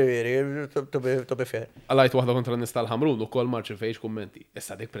works, to be fair. Għalajt waħda kontra nies tal-ħamrun ukoll ma rċevejx kummenti.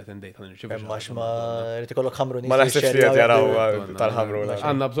 Issa dik pretendejt ħan nirċevi. Max ma rid ikollok ħamruniżi. Ma naħsibx li qed jaraw tal-ħamrun.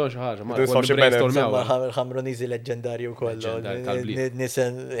 Għandna bżonn xi ħaġa. ħamruniżi leġendarju kollu.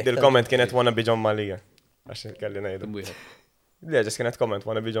 Dil-comment kienet wanna bi John Malija. Għax kelli ngħidu. Le, ġes kienet comment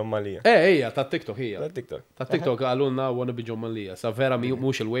wanna bi John Malija. Ejja, ta' TikTok hija. Ta' Ta' TikTok għalunna wanna bi John Malija. Sa vera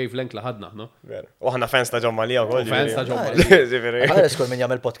mhux il-wavelength li ħadna, no? Vera. U aħna fans ta' John Malija wkoll. Fans ta' John Malija. Għal skol min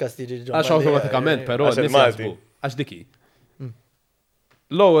jagħmel podcast jiġi John Malija. Għax awtomatikament, però nisjaħsbu. Għax diki.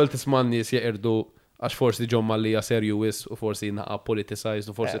 L-ewwel tisma' n-nies jeqirdu Għax forsi John Mallija serju wis u forsi naqa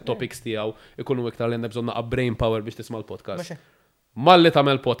politicized u forsi topics tiegħu ikunu iktar li għandek bżonn naqa brain power biex tisma' l-podcast. Malli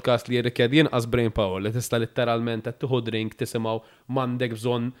tagħmel podcast li jirrikjedi inqas brain power li tista' litteralment qed tieħu drink tisimgħu m'għandek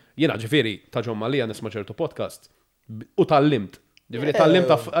bżonn jiena ġifieri ta' John Mallija nisma' ċertu podcast u tallimt. Ġifieri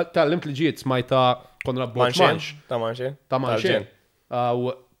tallimt li ġiet smajta Konrad Boċmanx. Ta' Manxin.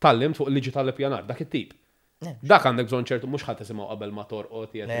 U tallimt fuq liġi tal-pjanar, dak it-tip. Dak għandek bżonn ċertu mhux ħadd tisimgħu qabel ma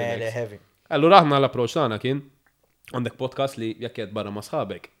torqod heavy. Allura aħna l-approċċ tagħna kien għandek podcast li jekk qed barra ma'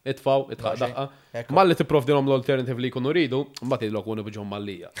 sħabek, itfgħu daqqa. Malli tipprovdilhom l-alternative li jkunu ridu, mbagħad jidlok unu biġhom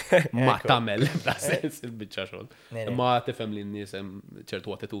Mallija. Ma tagħmel ta' sens il-biċċa xogħol. Imma tifhem li n-nies hemm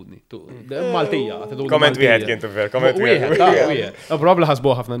ċertu attitudni. Maltija, attitudni. Komment wieħed kien tufer, komment wieħed. Probabbli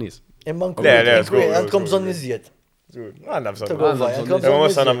ħasbuha ħafna nies. Imma għandkom bżonn iżjed. Għandna bżonn. Imma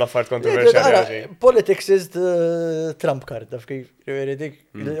mhux sa nagħmlu affarijiet kontroversjali. Politics is the trump card, taf kif dik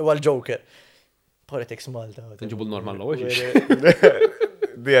wal-Joker. Politics Malta. Nġibu l-normal law,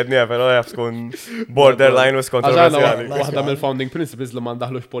 Di għednija, pero jaf tkun borderline u kontroversjali. Waħda mill-founding principles li ma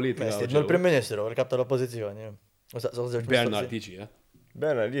ndaħlux politika. Mill-Prim Ministru, il-kap tal-oppozizjoni. Bernard Dici,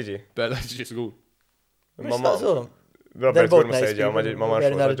 Bernard Dici. Bernard Dici, sgur. Robert Burma sejġa, ma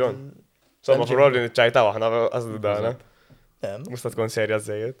marxu raġun. Somma fu rolli nċajtaw aħna għazdu dana. Musta tkun serja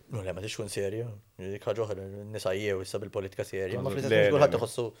z-zejiet. No, le, ma tix tkun serja. Dik ħagħuħra, nisajjew issa bil-politika serja. Ma fl-istess kulħadd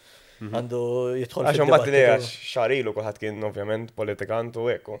iħossu għandu jidħol. Għax mbagħad li għax xarilu kulħadd kien ovvjament politikant u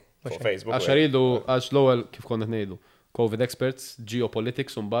ekku. Facebook. Għax xarilu għax l-ewwel kif konna ngħidu. COVID experts,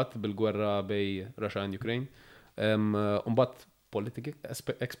 geopolitics mbagħad bil-gwerra bej Russia and Ukraine. Mbagħad politics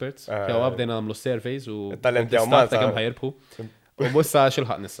experts. Jew għabdejna nagħmlu surveys u talenti għaw Malta kemm ħajrbħu. U bussa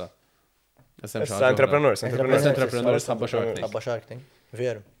xilħaq nissa. Issa entrepreneurs ħabba Shark Tank.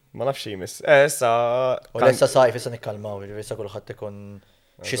 Veru. Ma nafx jimis. Issa. U issa sajf issa nikkalmaw, issa kulħadd ikun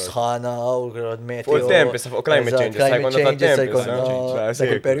xisħana u gradmeti. Fuq il-temp, issa fuq climate change, issa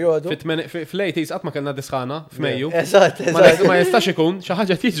jkun periodu. Fl-80s qatt ma kellna disħana f'Mejju. Eżatt. Ma jistax ikun xi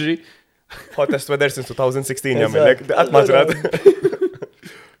ħaġa tiġri. Hottest weather since 2016 jagħmilek. Qatt ma ġrad.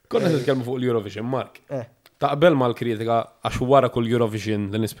 Konna nitkellmu fuq l-Eurovision, Mark. Taqbel mal-kritika għax wara kull Eurovision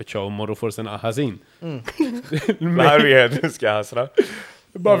li nispiċċaw mmorru forsi naqa' ħażin. Maħar wieħed niskja ħasra.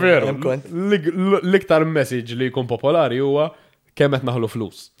 Ma veru, l-iktar message li jkun popolari huwa kemm qed naħlu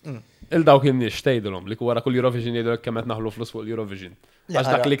flus. Il-dawk in-nies tgħidulhom li wara kull Eurovision jgħidulek kemm qed naħlu flus fuq l-Eurovision.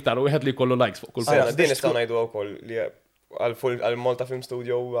 Għax dak l-iktar wieħed li jkollu likes fuq kull post. Din nistgħu ngħidu wkoll li għal-Malta Film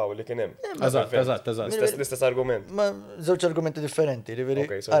Studio għaw li kienem. Eżatt. L-istess argument. Ma żewġ argumenti differenti, li veri.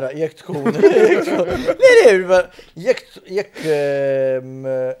 Okay, Ara, jekk tkun.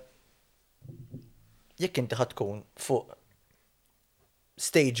 Jekk inti ħad tkun fuq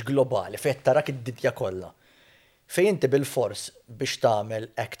stage globali fejn tarak id-dinja kollha. Fejn inti bil-fors biex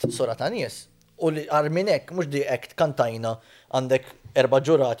tagħmel act sora ta' nies u li arminek mhux di act kantajna għandek 4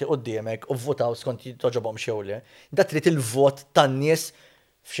 ġurati qudiemek u votaw skont toġobhom xewle. Da trid il-vot tan-nies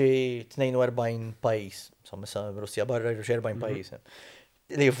f'xi 42 pajjiż. Insomma sa Russja barra xi 40 pajjiż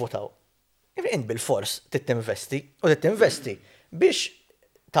li jivvotaw. Int bil-fors titinvesti u titinvesti biex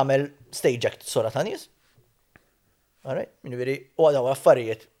tagħmel stage act sora ta' nies. Alright, minveri, u għadaw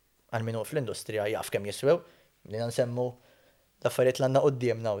affarijiet għal minu fl-industrija jaf kemm jiswew, li nsemmu l-affarijiet l-għanna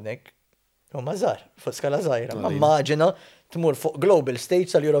qoddimna hawnhekk. U mażar, fuq skala żgħira. Immaġina tmur fuq global stage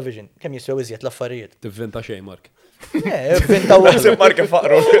tal-Eurovision. Kemm jiswew iżjed l-affarijiet? Tivvinta xejn, Mark. Tivvinta waħda. Mark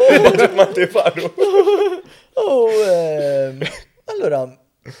faqru. Budget Malti faqru. Allura,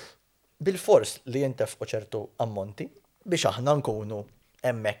 bil-fors li jintefqu ċertu ammonti biex aħna nkunu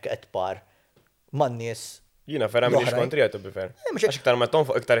hemmhekk qed par man-nies. Jiena ferra minix kontri għetu bifer. Għax iktar ma ton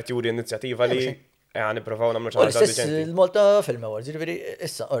fuq iktar juri inizjattiva li niprofaw namlu ċaħġa diċenti. Il-Malta Film Awards, ġiviri,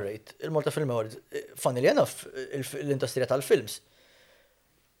 issa, alright, il-Malta Film Awards, funnily enough, l-industrija tal-films,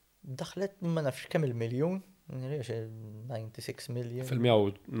 daħlet ma nafx kemm il-miljon, 96 miljon.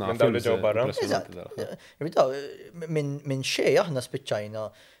 Filmjaw naf. Daw li ġew barra. Minn xej aħna spiċċajna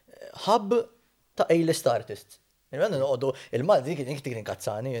hub ta' A-list artists. Il-Maldi kien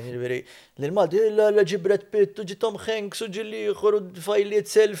kazzani, il-Maldi l-ġibret Pitt u ġitom Hanks u ġilli jħorru fajliet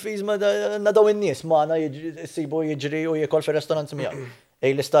selfies ma nadaw in-nies maħna jisibu jiġri u jekol fi restorant miegħu.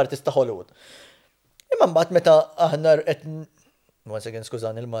 A-list artist ta' Hollywood. Imma mbagħad meta aħna once again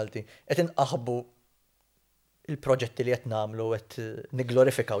skużani il-Malti, qed inqaħbu il-proġetti li qed nagħmlu qed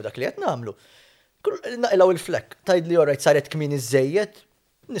niglorifikaw dak li qed nagħmlu. Naqilgħu il-flek, tgħidli orajt saret kmin iżejjed,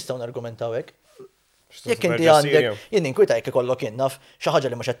 nistgħu nargumentaw hekk. Jekk inti għandek, jien inkwieta jekk ikollok innaf xi ħaġa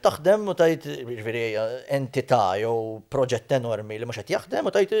li mhux qed taħdem u tajt entità jew proġett enormi li mhux qed jaħdem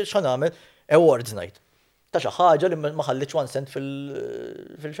u tajt x'għan nagħmel awards night. ta' xi ħaġa li ma ħallitx 1 cent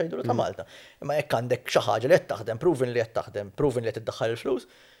fil-xejdur ta' Malta. Imma jekk għandek xi ħaġa li qed taħdem, proven li qed taħdem, proven li qed tiddaħħal il-flus,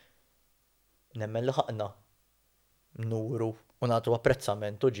 nemmen li ħaqna nuru u nagħtu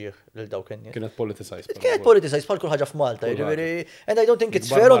apprezzament u ġieħ lil dawk in-nies. Kienet politicized. Kienet politicized bħal kull ħaġa f'Malta, jiġifieri, and I don't think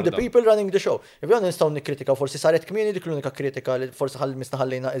it's fair on the people running the show. If għandna nistgħu nikkritikaw forsi saret kmieni dik l-unika kritika li forsi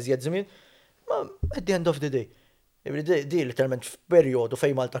misnaħallina iżjed żmien, ma at the end of the day. Di literalment f'perjodu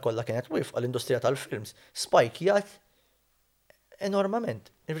fejn Malta kollha kienet wifqa l-industrija tal-films spajkjat enormament.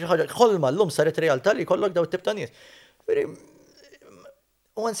 Ħolma llum saret realtà li jkollok daw it-tip ta' nies.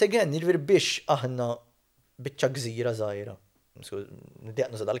 Once again, biex aħna biċċa gżira żgħira.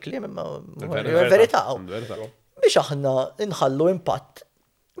 Niddeqnu sa dal-kliem imma verità. Biex aħna inħallu impatt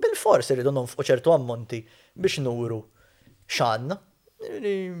bil-fors irridu nonfqu ċertu ammonti biex nuru x'għandna.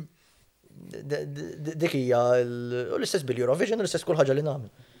 Dik hija l-istess bil-Eurovision u l-istess kull ħaġa li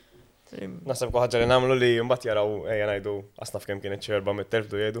nagħmlu. Naħseb kull ħaġa li nagħmlu li mbagħad jaraw ejja ngħidu asnaf kemm kienet xi 400,000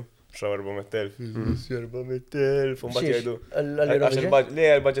 du jgħidu. Xi 400,000. 400,000 u mbagħad jgħidu. Li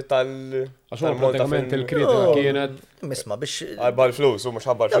l-budget pratikament il-kritika kienet. Misma' biex. Ħabba l-flus u mux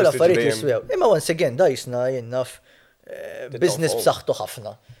ħabba l-flus. L-affarijiet jiswew. Imma once again dajsna jinnaf business b'saħħtu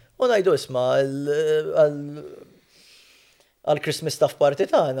ħafna. U ngħidu isma' għal-Christmas staff party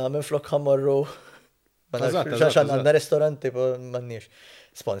tagħna minn flok ħammorru xaxan għandna ristoranti m'għandniex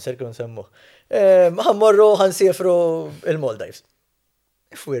sponsor kun semmuh. Ħammorru ħansifru il-Maldives.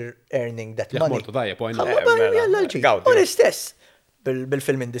 If we're earning that money. Mortu tajjeb, u l-istess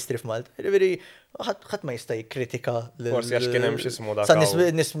bil-film industry f'Malta. Ġifieri ħadd ma jista' jikkritika Forsi għax kien hemm x'ismu dak. Sa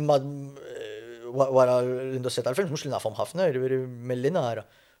nisma' wara l-industrija tal-film mhux li nafhom ħafna, ġifieri milli nara,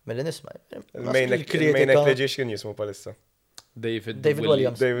 milli nisma'. Il-main leġiex kien jismu palissa. David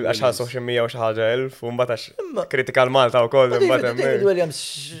Williams. Għax ħassu xi 100 u xi ħaġa 1000 u mbagħad għax kritika l-Malta wkoll imbagħad David Williams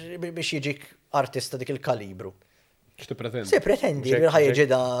biex jiġik artista dik il-kalibru. X'ti pretendi? Se pretendi ħajġi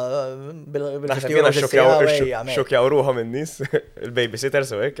da bil-ħafna xokjaw ruħhom in-nies, il-babysitter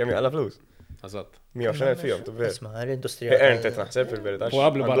sew hekk kemm jaqla flus. Eżatt. 120,000 fihom tu ver. Isma' l-industrija. Earned naħseb fil-verità.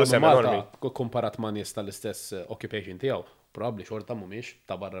 Probabbli barra Malta komparat ma' nies tal-istess occupation tiegħu, probabbli xorta mhumiex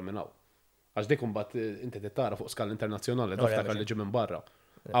ta' barra minn hawn. Għax dik mbagħad inti tittara fuq skala internazzjonali daftar li ġi minn barra.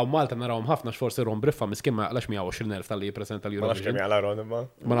 Għaw Malta narawhom ħafna x'forsi Ron Briffa miskin ma jaqlax 120,000 tal-li jippreżenta l-Eurovision. Kemm jaqla Ron imma.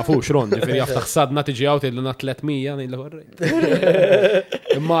 Ma nafux Ron, ġifieri jaftaħ sadna tiġi għaw tgħidilna 300 ngħidlek orrejt.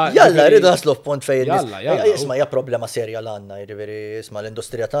 Imma Jalla rridu naslu f'punt fejn. Jalla. Isma' hija problema serja l-għandna, jiġifieri isma'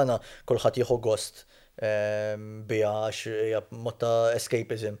 l-industrija tagħna kulħadd jieħu gost biha għax hija mod ta'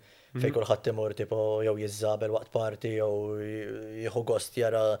 escapism. Fej kulħadd imur tipo jew jiżżabel waqt party jew jieħu gost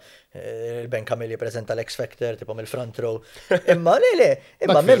jara il-Ben Camilli jippreżenta l-X Factor tipo mill-front row. Imma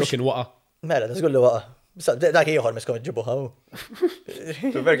imma m'hemmx kien waqa'. Mela, da żgur li waqa'. Dak ieħor miskom iġġibuha hu.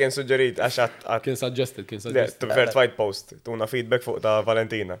 Tuver kien suġġerit għax Kien suggested. Tuver fight post, tuna feedback fuq ta'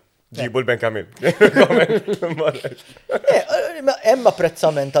 Valentina. Ġibu l-Ben Camil. Hemm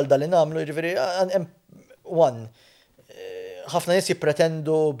apprezzament għal dan li nagħmlu, jiġifieri one ħafna nies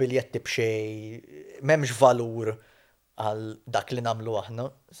jippretendu biljetti b'xej, m'hemmx valur għal dak li nagħmlu aħna.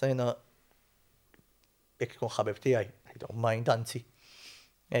 Sajna jekk ikun ħabib tiegħi, I don't mind anzi.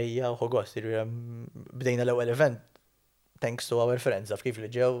 Ejja u gost, bdejna l-ewwel event thanks to our friends, taf kif li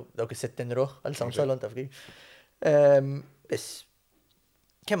ġew dawk is-60 ruħ għal Sound Salon taf kif. Biss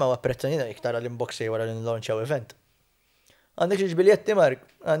kemm hawn apprezzanina jekk tara l-inbox wara li nlaunchaw event. Għandek xi biljetti Mark,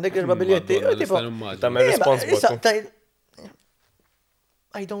 għandek 4 biljetti. Tagħmel responsible.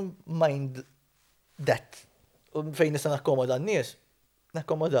 I don't mind that. Fejn nista' nakkomoda n-nies.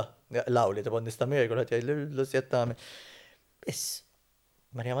 Nakkomoda. Lawli tibgħod nista' miegħi kulħadd jgħid l-osjed tagħmel. Biss,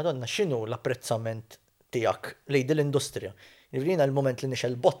 Marja Madonna, x'inhu l-apprezzament tiegħek lejn l-industrija? Jiena l-moment li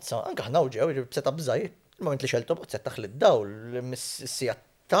nixel bozza, anke aħna ġew seta' bżajr, il-moment li xeltu bozza taħli d-dawl, l-missija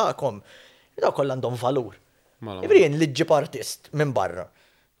tagħkom, daw kollha għandhom valur. Jien li ġib artist minn barra.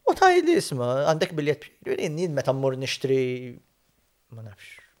 U tajli isma' għandek biljett. Jien meta mmur nixtri ma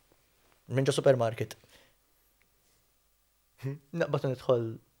nafx. Minġa supermarket. Naqbad nidħol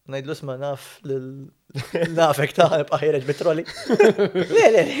ngħidlu isma' naf l-nafek ta' ħireġ bitroli.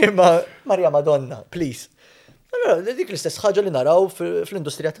 Le, ma Marja Madonna, please. Dik l-istess ħaġa li naraw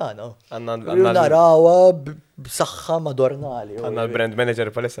fl-industrija tagħna. Narawha b'saħħa madornali. Għandna l-brand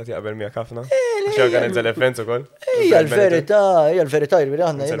manager palissa tjaqbel miegħek ħafna. Xi organizza l-events ukoll. Hija l-verità, jirbri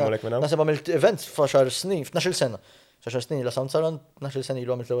aħna nasib għamilt events f'10 snin, f'12 sena. 10 snin la Sound Salon, 12 sena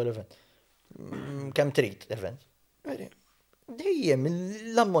ilu għamilt l-ewwel event. Kemm trid event. Dejjem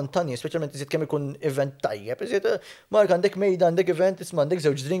l-ammont ta' nies, speċjalment iżid kemm ikun event tajjeb, iżid Mark għandek mejda, għandek event, isma' għandek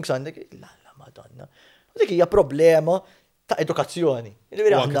żewġ drinks għandek. La Madonna. Dik hija problema ta' edukazzjoni.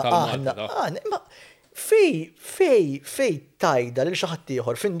 Imma fej tajda lil xi ħadd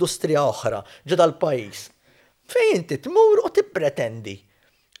ieħor f'industrija oħra ġo dal-pajjiż. Fej inti tmur u tippretendi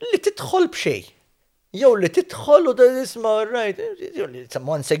li tidħol b'xejn. Jew li tidħol u isma' right,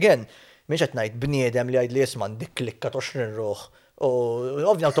 once again, mhix qed ngħid bniedem li għajd li jisma' dik klikka 20 ruħ. U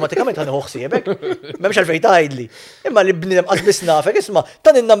ovvja automatikament ħan uħsiebek, m'hemmx għalfejn tgħidli. Imma li bniedem qatt biss nafek, isma'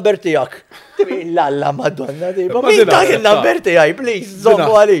 tan in-number tiegħek. Tibi lalla Madonna, tiba. Min dak in-number tiegħi, please,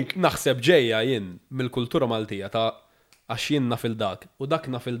 żommu għalik. Naħseb ġejja jien mill-kultura Maltija ta' għax jien naf il-dak, u dak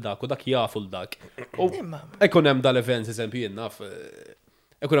naf il-dak, u dak jafu l-dak. U ekun hemm dal-events, eżempju jien naf,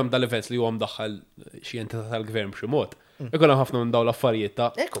 ekun hemm dal-events li huwa mdaħħal xi entità tal-gvern b'xi mod. Ikun hemm ħafna minn dawn l-affarijiet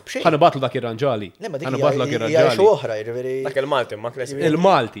ta' ħanibatlu dak ir-ranġali. Ħanibatlu dak ir-ranġali. Xi oħra, jiġifieri. Dak il-Malti, ma klassi.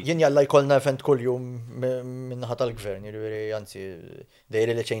 Il-Malti. Jien jalla jkollna event kuljum minnaħa tal-gvern, jiġifieri anzi they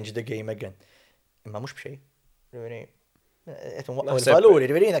really change the game again. Imma mhux b'xejn. Jiġifieri qed nwaqqgħu il-valuri,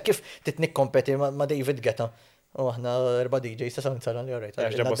 jiġifieri jiena kif titnikkompeti ma' David Guetta. U aħna 4 DJs ta' sound salon li għarajt.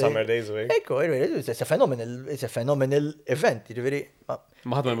 Ġabu Summer Days u Ekku, it's a phenomenal event, jiġifieri.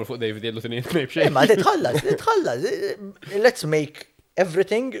 Ma ħadma jmur fuq David jgħidu t-nien bxejn. Ma titħallas. Let's make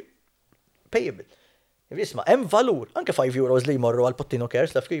everything payable. Jisma, hemm valur. Anke 5 euros li jmorru għal Pottino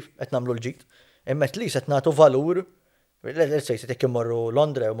Cares, laf kif qed nagħmlu l-ġid. Imma at least qed nagħtu valur. Let's say se tek immorru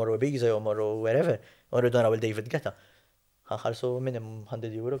Londra, u morru Ibiza, u morru wherever, u rridu naraw il-David Guetta. Ħanħallsu minimum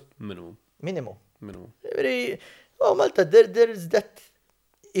 100 euro. Minimum. Malta, there's that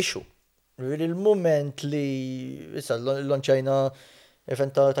issue. Il-moment li issa l-lonċajna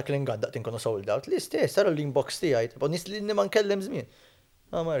event ta' Klingan daqtin konu sold out, li stess, tara l-inbox tijaj, tipo nis li ma nkellem żmien.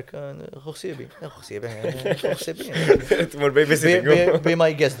 Mark, xuħsiebi. Tmur baby sitting. Be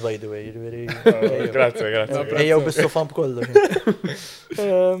my guest, by the way. Grazie. Ejjew bis-sofam kollu.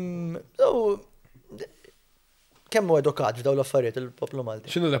 Kemmu edukat f'daw l-affarijiet il-poplu Malti.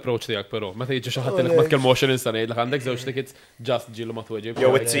 X'inhu l-approach tiegħek però? Meta jiġi xi ħadd ilek ma tkellmux il-insta ngħidlek għandek żewġ tickets just ġielu ma tweġib.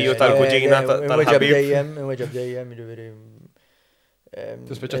 Jew it-siju tal-kuġina tal-ħabib. Weġeb dejjem, jiġifieri.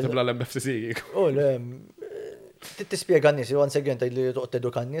 Tispiċċa tibla l-MFCC. Tispjega n-nies, once again tgħid li toqgħod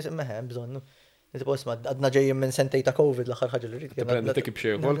teduka n-nies, imma hemm bżonnu. Tipo isma' għadna ġejjin minn sentej ta' COVID l-aħħar ħaġa li rrid. Tiprendi tikib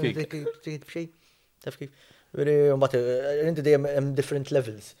xejn ukoll kif. B'xejn. Taf kif. Mbagħad inti dejjem hemm different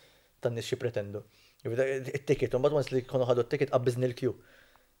levels tan-nies xi pretendu. Il-ticket, un bat li konu ħadu il-ticket qabbiżni l-queue.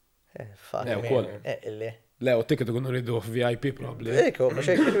 Le, u t-ticket ikunu rridu VIP probably. Eko, ma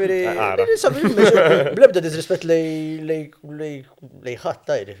xejn blebda disrispett lej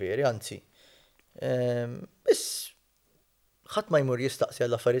ħadd jiġifieri, anzi. Biss ħadd ma jmur jistaqsi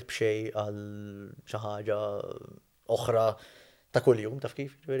għall affarijiet b'xejn għal xi ħaġa oħra ta' kuljum, taf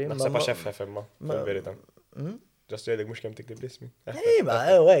kif? Naħseb għax FF imma, fil-verità. Just jgħidek mux kem tiktib l-ismi. Ma,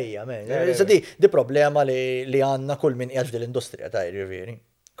 ejja, men. Di problema li għanna kull min qiegħed fil-industrija ta' jiġifieri.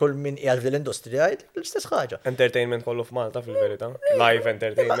 Kull min qiegħed fil-industrija l-istess ħaġa. Entertainment kollu f'Malta fil-verità. Live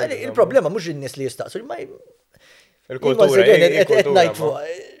entertainment. Il-problema mhux in-nies li jistaqsu, ma il-kultura. Qed ngħid fuq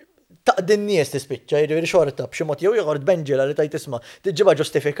taqdin nies tispiċċa, jiġifieri xorta b'xi mod jew joqgħod benġela li tajt isma' tiġġibha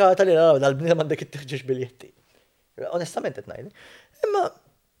ġustifikata li dal-bniedem m'għandek ittiħġiex biljetti. Onestament qed ngħid. Imma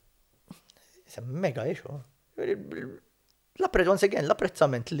mega ixu. Once again,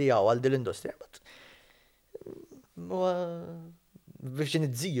 l-apprezzament li għaw għal dil-industrija, biex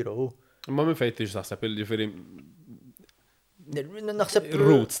zero. Ma minn fejn tiġ taħseb il-ġifieri naħseb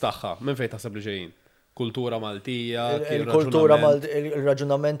roots tagħha, minn fejn taħseb li ġejjin? Kultura Maltija, il-kultura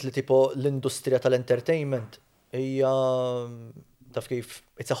il-raġunament li tipo l-industrija tal-entertainment hija taf kif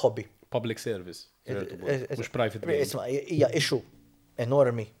it's a hobby. Public service, mhux private. Isma' hija issue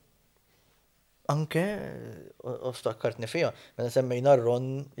enormi. Anke, ostakkartni fija, meta semmejna Ron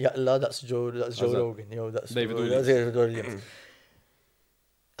jaqla daqs Joe Rogan, jew daqs David Williams.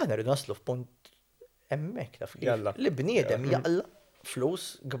 Għana rridu naslu f'punt hemmhekk taf kif. Li bniedem jaqla flus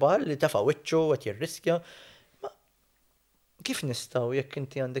kbar li tafa' wiċċu qed jirriskja. Ma kif nistgħu jekk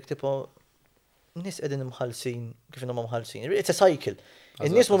inti għandek tipo nies qegħdin imħallsin kif inhom mħallsin. It's a cycle.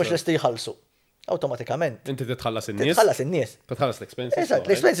 In-nies mhumiex lesti jħallsu. Awtomatikament. Inti titħallas in-nies? Titħallas in-nies. Titħallas l-expenses. Eżatt,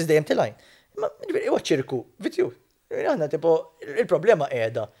 l-expenses dejjem tilajn. Ma huwa ċirku, vitju. Għandna tipo il-problema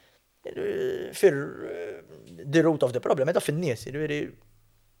qiegħda the root of the problem qiegħda fin-nies, jiġifieri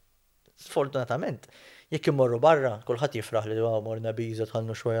sfortunatament jekk immorru barra, kulħadd jifraħ li morna biża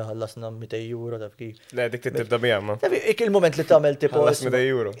tħallnu xwejja ħallasna 200 euro taf kif. Le dik tibda biha ma. Dik il-moment li tagħmel tipo 200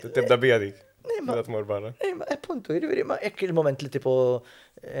 euro, tibda biha dik. Mela tmur barra. Ma appuntu, jiġifieri ma hekk il-moment li tipo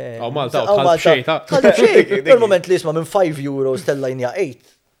Malta tħall b'xejn ta' xejn. Il-moment li jisma' minn 5 euro stellajnija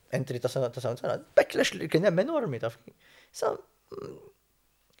 8 entry ta' backlash li kien hemm enormi taf. Sa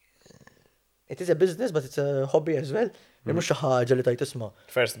it is a business, but it's a hobby as well. Mux xi ħaġa li tajt isma'.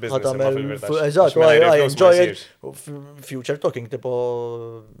 First business imma fil-verità. Eżatt, I enjoy it. Future talking tipo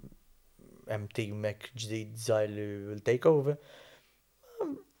team mek ġdid żgħar li will take over.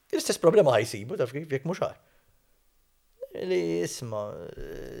 L-istess problema ħajsibu taf kif jekk mhux ħar. Li isma'.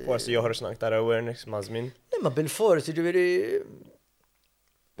 Forsi joħroġ aktar awareness ma' żmien. Imma bil-forsi ġifieri.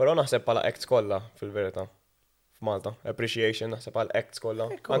 Però naħseb bħala acts kollha fil-verità. Malta, appreciation, naħseb għal acts kollha.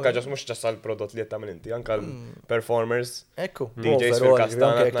 Anka ġas mhux ġas għal prodott li tagħmel inti, anka l-performers. Ekku. DJs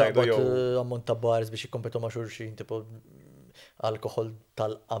fil-kastana ngħidu jew. Ammont ta' bars biex jikkompetu ma' xulxin, tipo alkohol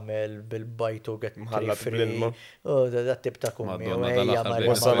tal-qamel bil-bajtu get free. Oh, dat tip ta' kummi.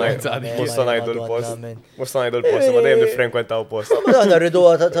 Musta ngħidu l-post. Musta ngħidu l-post, ma dejjem nifrenkwentaw post. Ma dan rridu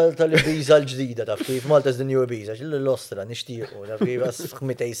tal-Ibiza l-ġdida taf kif Malta's the new Ibiza, l-ostra nixtiequ taf kif għas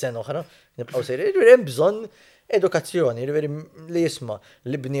 200 sena oħra nibqgħu sejri. Hemm bżonn edukazzjoni, li jisma,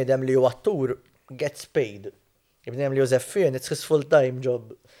 li bniedem li ju attur gets paid. Li bniedem li ju zeffien, it's his full-time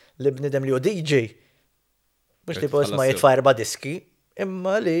job. Li bniedem li ju DJ. Mux tipo jisma jitfa' 4 diski,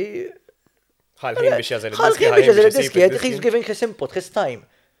 imma li. ħalħin biex jażel ħalħin biex jażel diski, he's giving his input, his time.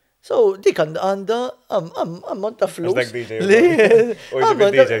 So, dik għanda ammont ta' flus.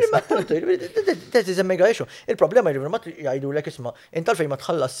 That is a mega issue. Il-problema jrivu ma jgħidu l-ek isma, intal fej ma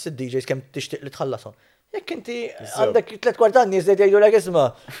tħallas id-DJs kem tixtiq li tħallasom. Jekk inti għandek 3 kwartanni jizdejt jgħidu l-ek isma,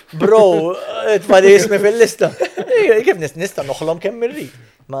 bro, tfadi ismi fil-lista. Kif nista noħlom kemm irrid.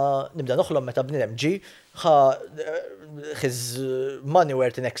 Ma nibda noħlom meta bnidem ġi, his money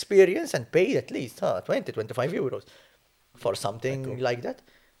worth in experience and paid at least 20-25 euros for something like that.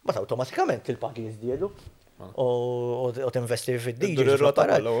 But automatikament il-pagi jizdiedu. U t-investi fid-DJ. Id-rota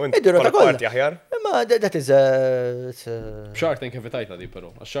kollu. Ma that is a. Shark Tank evitajta di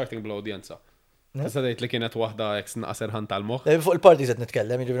pero. Shark Tank bl-audjenza. Tista' tgħid li kienet waħda eks naqser ħan tal-moħħ. Fuq il-parties qed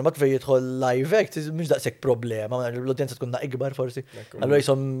nitkellem, jiġifieri ma tfej jidħol live act, mhux daqshekk problema, l-udjenza tkun ikbar forsi. Allura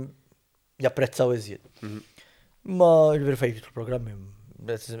jisom japprezzaw iżjed. Ma jiġifieri fejn jidħol programmi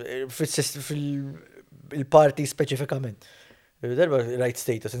fil-party speċifikament. Darba right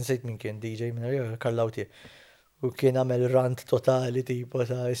status, insejt minn kien DJ minn Karlawti. U kien għamel rant totali tipo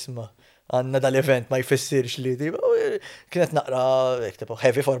ta' isma' għanna dal-event ma jfissirx li tipo kienet naqra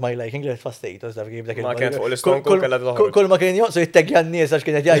heavy for my liking li fa' status da' f'għib dak Ma kien fuq l-istonku kella t-toħroġ. Kull ma kien joqsu jittegja n-nies għax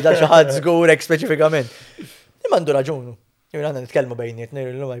kienet jgħidha xi ħadd żgurek speċifikament. Imma għandu raġunu. Jien għandna nitkellmu bejniet,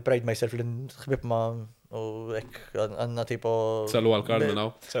 I pride myself li nħbib ma' u hekk għandna tipo. Sallu għal-Karl minnaw.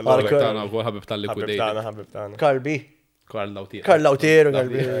 Sallu għal-Karl u ħabib tal-liquidated. Ħabib tagħna. Karbi. Karl Lautier. Karl Lautier,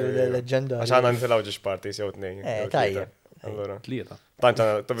 l-leġenda. Għax għandna nitilaw ġiex parties jew tnejn. Tajjeb. Allura. Tlieta. Tant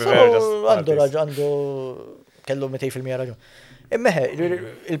to be fair just. Għandu raġun, kellu 200% raġun. Immeħe,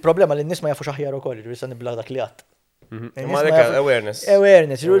 il-problema li n-nies ma jafux aħjar ukoll, issa nibla dak li għadd. Ma dik awareness.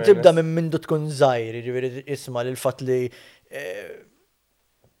 Awareness, tibda minn mindu tkun żgħir, jiġifieri isma' lil fatt li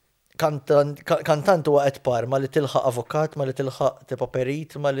kantant huwa qed par ma li tilħaq avukat, ma li tilħaq tipo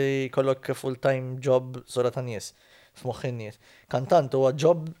perit, ma li kollok full-time job sora ta' nies f'moħħ in-nies. Kantant huwa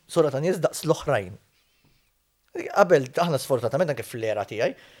job sora ta' nies daqs l-oħrajn. Qabel aħna sfortunatament anke fl-era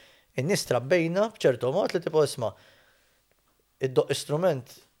tiegħi, in-nies trabbejna b'ċertu mod li tipo isma' iddoq strument,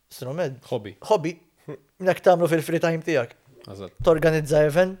 hobby, minnek tagħmlu fil-free time tiegħek. Torganizza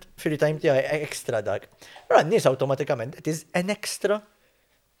event, free time tiegħi ekstra dak. Ra n-nies awtomatikament it is an extra.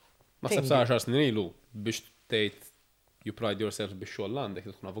 Naħseb sa' 10 snin ilu biex tgħid you pride yourself biex xogħol għandek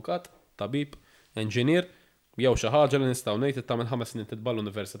tkun avukat, tabib, engineer, jew xi ħaġa li nistgħu ngħid tagħmel 5 snin titball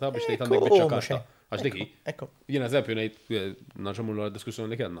l-università biex tgħid għandek biċċa karta. Għax dik hi. Jien eżempju ngħid naġġemmu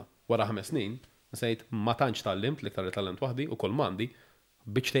l-diskussjoni li kellna. Wara 5 snin, sejt ma tantx tallimt l-iktar li tallimt waħdi u kull m'għandi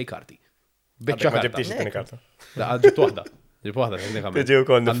biċċ tej karti. Biċċa karta. Ma ġibtix it-tieni karta. La ġibt waħda. Ġib waħda teknikament. Tiġi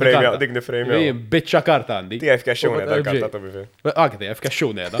wkoll niframe dik niframe. Biċċa karta għandi. Tiegħek f'kaxxuna dak karta ta' bifi. Tiegħek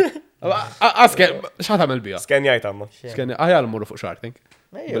f'kaxxuna qiegħda. Aske, x'ħad tagħmel biha? Skenjajt amma. Aħjar mmorru fuq Shark Tank.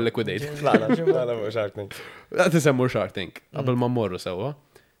 Bil-liquidate. La fuq Shark Tank. Tisemmu Shark Tank. Qabel ma mmorru sewwa.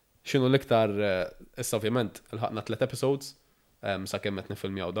 X'inhu l-iktar issa ovvjament il-ħaqna 3 episodes sakemm qed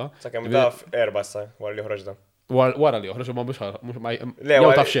nifilmjaw da. Sakemm da f'4 sa wara li joħroġ da. Wara li joħroġ ma mhux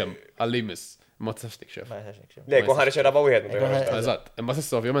jew taf xem għalli jmiss. Ma tistax tikxef. Le, kun ħareġ raba wieħed. Eżatt. Imma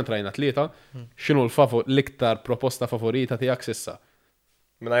s'issa ovvjament rajna 3. X'inhu l-iktar proposta favorita tiegħek s'issa?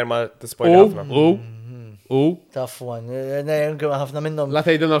 Mingħajr ma tispoilja ħafna. Tough one. Ħafna minnhom. La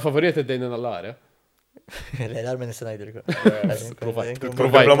tgħidilna l-favoriti tgħidilna l-għar. Le, l-għar minn nista' ngħidilkom.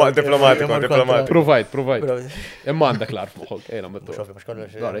 Provide. Imma għandek l-għar f'moħħok. Ejna mettu. Xofi mhux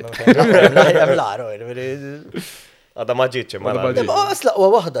kollox. Hemm l-għar. Għadha ma ġietx imma. Asla huwa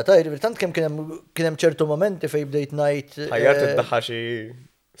waħda, tant kemm kien hemm ċertu momenti fejn bdejt ngħid. Ħajjar tiddaħħal xi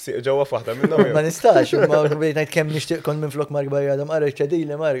ġewwa f'waħda minnhom. Ma nistax, ma bejt ngħid kemm nixtieq kon minn flok Mark Bajada, ma rajt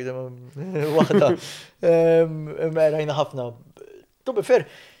ċedili Mark, waħda. Rajna ħafna. To be fair.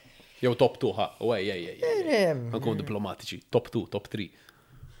 Jew top 2 ħa, Nkun diplomatiċi, top 2, top 3.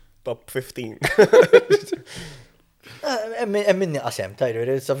 Top 15. Minni qasem,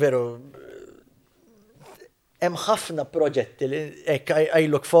 tajru, sa veru. Hemm ħafna proġetti li I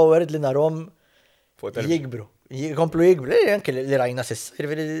look forward li narhom jikbru. Jikomplu jikbru, anke li rajna sissa,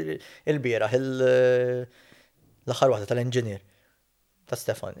 il-bieraħ, l-aħħar waħda tal-engineer ta'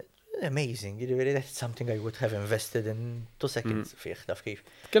 Stefan. Amazing, that's something I would have invested in 2 seconds fih, taf kif.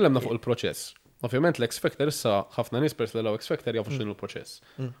 Tkellemna fuq il-proċess. Ovvjament l-X Factor issa ħafna nies pers l-X Factor jafu x'inhu l-proċess.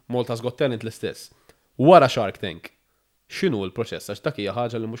 Malta's Got Talent l-istess. Wara Shark Tank, x'inhu l-proċess għax dak hija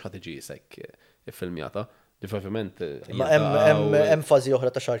ħaġa li mhux ħadd tiġi isek iffilmjata. Ovvjament. Hemm fażi oħra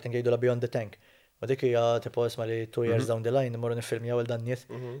ta' Shark Tank jgħidu Beyond the Tank. U dik hija tipo isma' li 2 years down the line imorru nifilmjaw il dan nies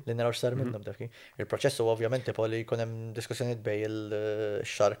li naraw x'sar minnhom dak. Il-proċess huwa ovvjament tipo li jkun hemm diskussjonijiet bej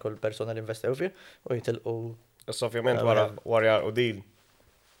il-shark u l-persuna li investew fih u jitilqu. Issa ovvjament wara u deal.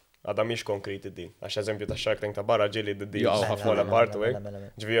 Għadha mhix konkreti din. Għax eżempju ta' Shark Tank ta' barra ġieli d-deal ħafna part u hekk.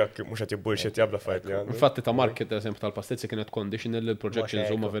 Ġifieri mhux qed jibbullshit jabla fajt li għandu. Infatti ta' market eżempju tal-pastizzi kienet conditional li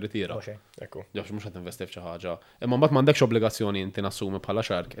l-projections huma veritiera. Ekku. Ġewx mhux qed investi f'xi ħaġa. Imma mbagħad m'għandekx obbligazzjoni inti nassumi bħala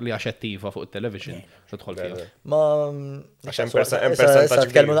shark li għax attiva fuq it-television tidħol fiha. Ma għax hemm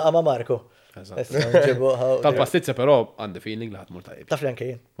percentaġġ tkellmu naqa' ma' Marko. Tal-pastizzi però għandi feeling li ħadmur tajjeb. Taf li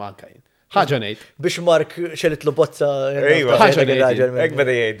anke jien. Ma anke jien. Ħaġa ngħid. Biex Mark xelitlu bozza. Ejwa, ħaġa ngħid. hekk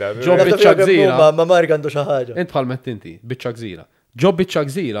beda jgħidha. Ġob biċċa gżira. Ma Mark għandu xi ħaġa. Int bħal inti, biċċa gżira. Ġob biċċa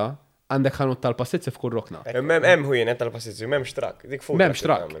gżira għandek ħanut tal-pastizzi f'kull rokna. Hemm ħujien tal-pastizzi, m'hemmx trak. Dik fuq. M'hemmx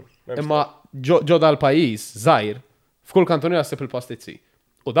trak. Imma ġo dal-pajjiż żgħir f'kull kantoniera ssib il-pastizzi.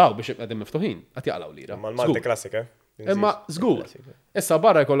 U daw biex qegħdin miftuħin qed jaqgħu lira. Ma l-Malti klassika. Imma żgur. Issa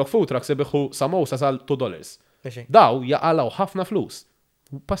barra jkollok food trucks ibiħu samosa sal $2. Mexi. Daw jaqalgħu ħafna flus.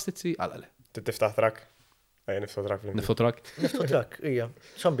 Pastizzi għalale. Tiftaħ trak? Niftu trak. Niftu trak? Niftu trak, ija.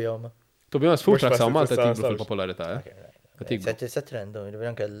 Xambi għawma. To be honest, food trucks għaw Malta tiblu fil-popolarità, Se trendo,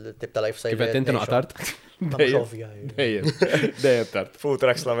 anke l-tip ta' lifestyle. Kifet inti naqtart? Dejjem tart. Food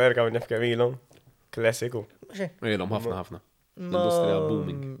trucks l-Amerika minn nefkem ilhom. Klassiku. Ilhom ħafna. L-industrija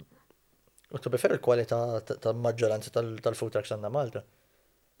booming. U tu befer il-kwalità ta' maġġoranza tal-food trucks għandna Malta.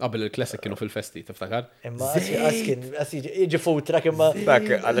 Qabel il-classic kienu fil-festi, tiftakar? Imma iġi food truck imma. Dak,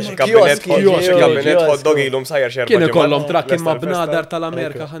 għalix il-kabinet hot dog ilhom sajjar xerba. Kienu kollhom trak imma b'nadar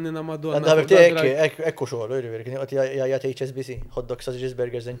tal-Amerika ħannina Madonna. Għandha ħabibti ekku xogħol, jiġifieri kien jgħid HSBC, hot dog sausages,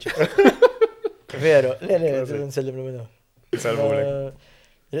 burgers and chips. Veru, le, nsellimlu minnu.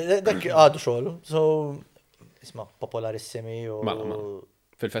 Dak għadu xogħol, so isma' popolarissimi u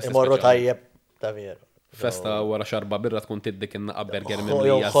fil-festi. Imorru tajjeb ta' veru. Festa wara xarba birra tkun tiddik innaqa burger minn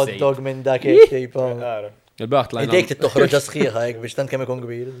li hot dog minn dak tipo. Il-baħt lajna. Idejk titoħroġ sħiħa hekk biex tant kemm ikun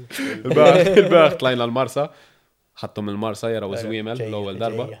kbir. Il-baħt lajna l-Marsa. Ħadtom il-Marsa jaraw żwiemel l-ewwel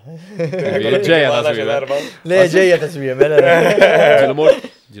darba. Ġejja ta' żwiemel. Le ġejja ta' żwiemel.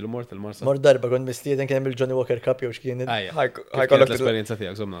 Ġilu mort il-Marsa. Mort darba kont mistieden kien hemm il-Johnny Walker Cup jew x'kien. Ħajkollok l-esperjenza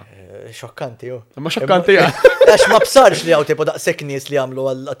tiegħek żomna. Xokkanti jew. Imma xokkanti Għax ma bsarx li hawn tipo daqshekk nies li jagħmlu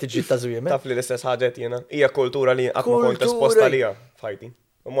għat-tiġġiet ta' żwiemel. Taf li l-istess ħaġet jiena. Hija kultura li qatt ma kont esposta liha fajti.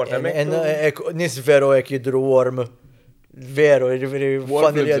 U mort hemmhekk. Nies veru hekk jidru warm. Veru,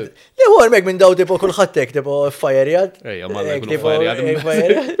 familja. Le warm hekk minn daw tipo kulħadd hekk tipo fajrjad. Ejja, ma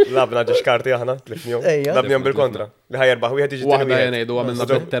fajrjad. Labna ġexkarti aħna, tlifnjom. Labnjom bil-kontra. Li ħajerbaħ wieħed jiġi waħda jgħidu għamilna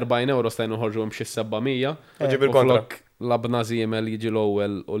 €40 stajnu ħorġu xi 700. Ġi bil-kontra. Labna żiemel jiġi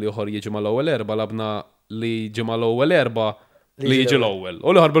l-ewwel u li ieħor jiġi mal-ewwel erba' labna li jiġi mal-ewwel erba' li jiġi l-ewwel.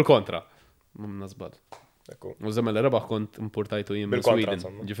 U li ieħor bil-kontra. M'għamna żball. U żemmel rebaħ kont importajtu jien minn Sweden.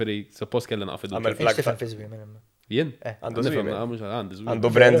 Ġifieri suppost kelli naqfidu. Jien? Għandu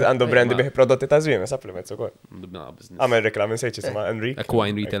brand bih prodotti ta' żwiemel, supplements ukoll. Għamel reklam insejt jisma' Enrique.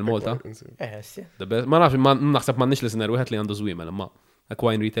 Equine Retail Malta. Ma nafx, naħseb m'għandniex listener wieħed li għandu żwiemel, imma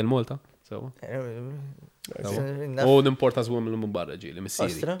Equine Retail Malta. U nimporta żwiemel minn barra ġieli,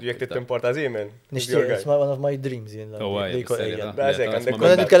 mis-Siri. Jekk timporta żwiemel. Nixtieq isma' one of my dreams jien.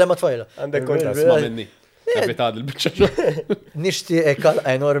 Konna nitkellem għat-tfajla. Għandek kontra sma' minni. Kapitad il-biċċa. Nixtieq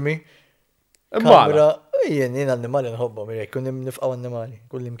enormi. Kamra, jien annimali nħobbhom, kun nifqgħu annimali,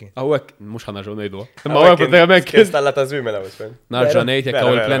 kull imkien. Hawnhekk mhux ħanarġgħu ngħidu. Imma hawnhekk hemmhekk stalla ta' żwiemel hawn isfel. Narġa' ngħid jekk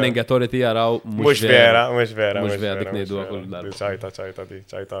hawn il-planning authority jaraw mhux vera. Mhux vera dik ngħidu kull darba. ċajta di,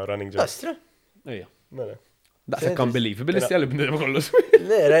 ċajta running job. Astra? Ejja. Mela. Daqshekk kan believe, bil-istja li bnedem kollu.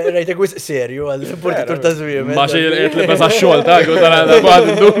 Le, rajtek wis serju għall-importatur ta' żwiemel. Ma xi qed li besa x-xogħol ta' għu tara bad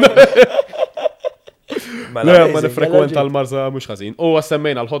induna. Le, ma nifrekwenta l-Marsa mux ħażin. U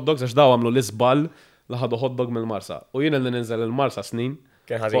għassemmejna l-hot dogs għax daw għamlu l-isbal li ħadu hot dog mill-Marsa. U jien li ninżel il-Marsa snin,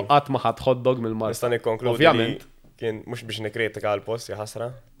 Kien ħażin. qatt ma ħadd hot dog mill-Marsa. Nista' nikkonkludi li Ovvjament. kien mhux biex nikritika l-post ħasra,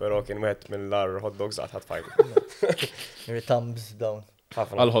 però kien wieħed mill-ar hot dogs qatt ħadd fajt. Thumbs down.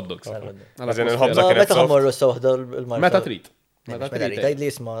 Għal-hot dogs. Għazin il-ħobza Ma kienet meta soft. ħamorru sa waħda l-Marsa. Meta trid. Meta trid. Tajd li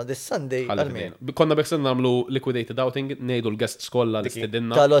jisma, this Sunday. għal-min. Konna beksin namlu liquidated outing, nejdu l-guests kolla li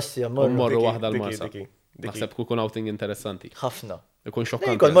stedinna. Tal-ossja, Morru waħda l-Marsa. Diki. Naħseb kun outing interessanti. ħafna. Ikun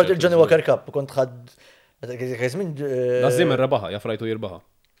xokkanti. Kont mort il-Johnny Walker Cup, kont ħad. Kizmin. Lazzim il-rebaħa, jaffrajtu jirbaħa.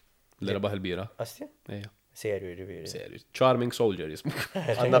 Li rebaħ il-bira. Asti? Eja. Serju, riviri. Serju. Charming soldier jismu.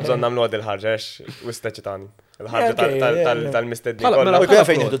 Għanna bżon namlu għad il-ħarġa, wistaċitani. Il-ħarġa tal-misteddi. U kif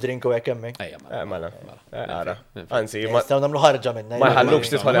fejn jihdu drinku għek emmek? Eja, Mela, għara. Anzi, Staw namlu ħarġa minna. ma jħallukx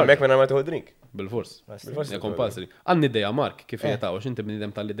titħol hemmhekk minn ma tieħu drink. bil-fors. Ja compulsory. Għanni ideja, Mark, kif jetaw, xinti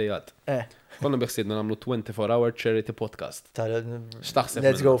bnidem tal-idejat. Konna biħsidna namlu 24-hour charity podcast. Xtaħseb?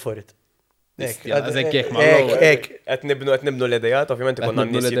 Let's go for it. Qed nibnu l-idejat, ovvjament ikonna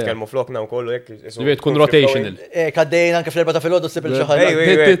Nibnu n-nies l-idejat. jitkellmu flokna wkoll hekk. Ġiviet kun rotational. Għaddejn anke fl-4 ta' filgħodu s-sib il-ċaħal.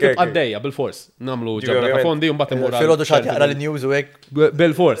 Għaddejja, bil-fors. Namlu ġabra ta' fondi un bat immur. Filgħodu xaħat jaqra l-news u hekk.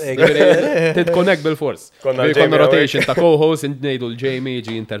 Bil-fors. Titkonek bil-fors. Konna rotation ta' co-host, nejdu l-Jamie,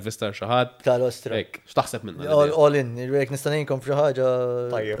 ġi intervistar xaħat. Tal-ostra. Ek, xtaħseb minna. All in, jek nistanejnkom fri ħaġa.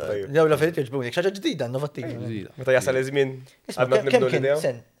 Tajjeb, tajjeb. Jew la fejt jġbuni, xaġa ġdida, innovattiva. Meta jasal iż-żmien, għadna Kemm nibnu kien l-idea.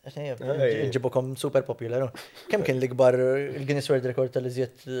 sen? Ġibukom super popular. Kemm kien l-ikbar il-Guinness World Record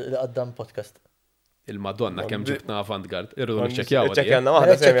tal-iżjed li qaddam podcast? Il-Madonna, kem ġibna avant-gard. Irru nċekjaw. ċekjanna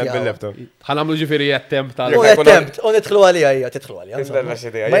waħda semmi bil-laptop. ħanamlu ġifiri attempt tal. U attempt, u nidħlu għalija hija, tidħlu għalija. Tisbella xi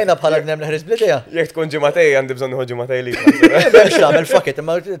idea. Ma jena bħala bnem neħres bl-idea. Jekk tkun ġimatej għandi bżonn nieħu ġimatej li. Bemx tagħmel fuck it,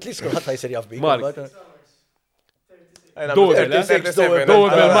 imma tlis kulħadd ħajsir jaf bik. Mark.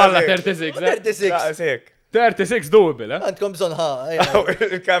 Doable malla 36. 36. 36 doable, eh? Għandkom bżonn ħa.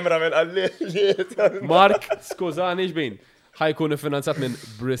 Il-kamera minn għalli. Mark, skużani xbin. ħajkun finanzat minn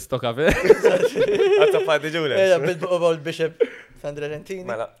Bristo Cafe. Għazza fadi ġule. Bil-Old Bishop Sandra Rentini.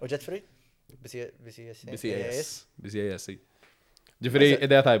 Mela. U jet free? BCS. BCS. Ġifiri,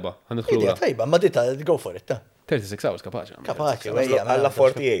 ideja tajba. Għanditħlu. Idea tajba, ma dita, go for it, ta. 36 hours kapaċi. Kapaċi, Għalla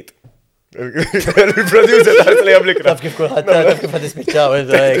 48. Il-producer taħt li għablik. Taf kif kulħadd, taf kif għad ispiċċaw.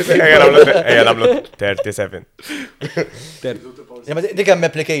 Ejja nagħmlu 37. Dik hemm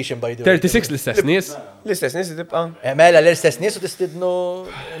application by the way. 36 l-istess nies. L-istess nies tibqa'. Mela l-istess nies u tistidnu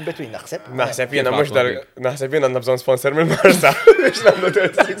in between naħseb. Naħseb jiena mhux naħseb jiena għandna bżonn sponsor mill-Marsa biex nagħmlu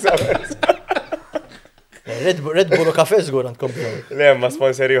 36 hours. Red Bull u kafe żgur għandkom bżonn. Le ma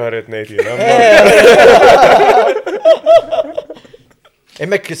sponsor ieħor qed ngħid jiena.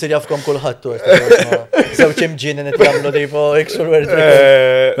 Immek kisir jafkom kulħadd u żewġ imġien qed jagħmlu dejfu Exor World.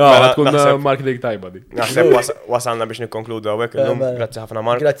 Tkun marketing tajba di. Naħseb wasalna biex nikkonkludu hawnhekk illum. Grazzi ħafna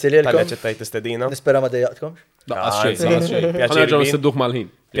Mark. Grazzi lilkom. Tal-li aċċettajt tistedina. Nispera ma dejjaqtkom. Ħana ġew nsidduh mal-ħin.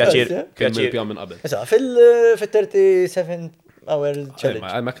 Pjaċir. Pjaċir minn qabel. Issa, fil-37 hour challenge.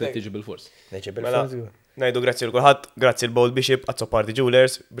 Ma kien tiġi bil-fors. Neġi Mela, bil-fors. najdu grazzi l-kulħadd, grazzi l-Bold Bishop, Azzo Party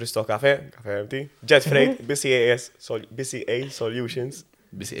Jewelers, Bristo Cafe, Cafe MT, Jet Freight, BCA Solutions.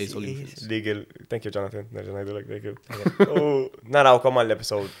 BCA Solutions. Legal, thank you Jonathan, nerġa' najdu thank you. U narawkom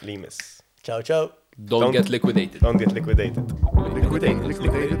għall-episode li miss. Ciao, ciao. Don't get liquidated. Don't get liquidated.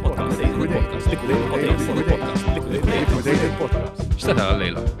 X'tara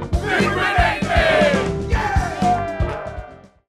għal-lejla?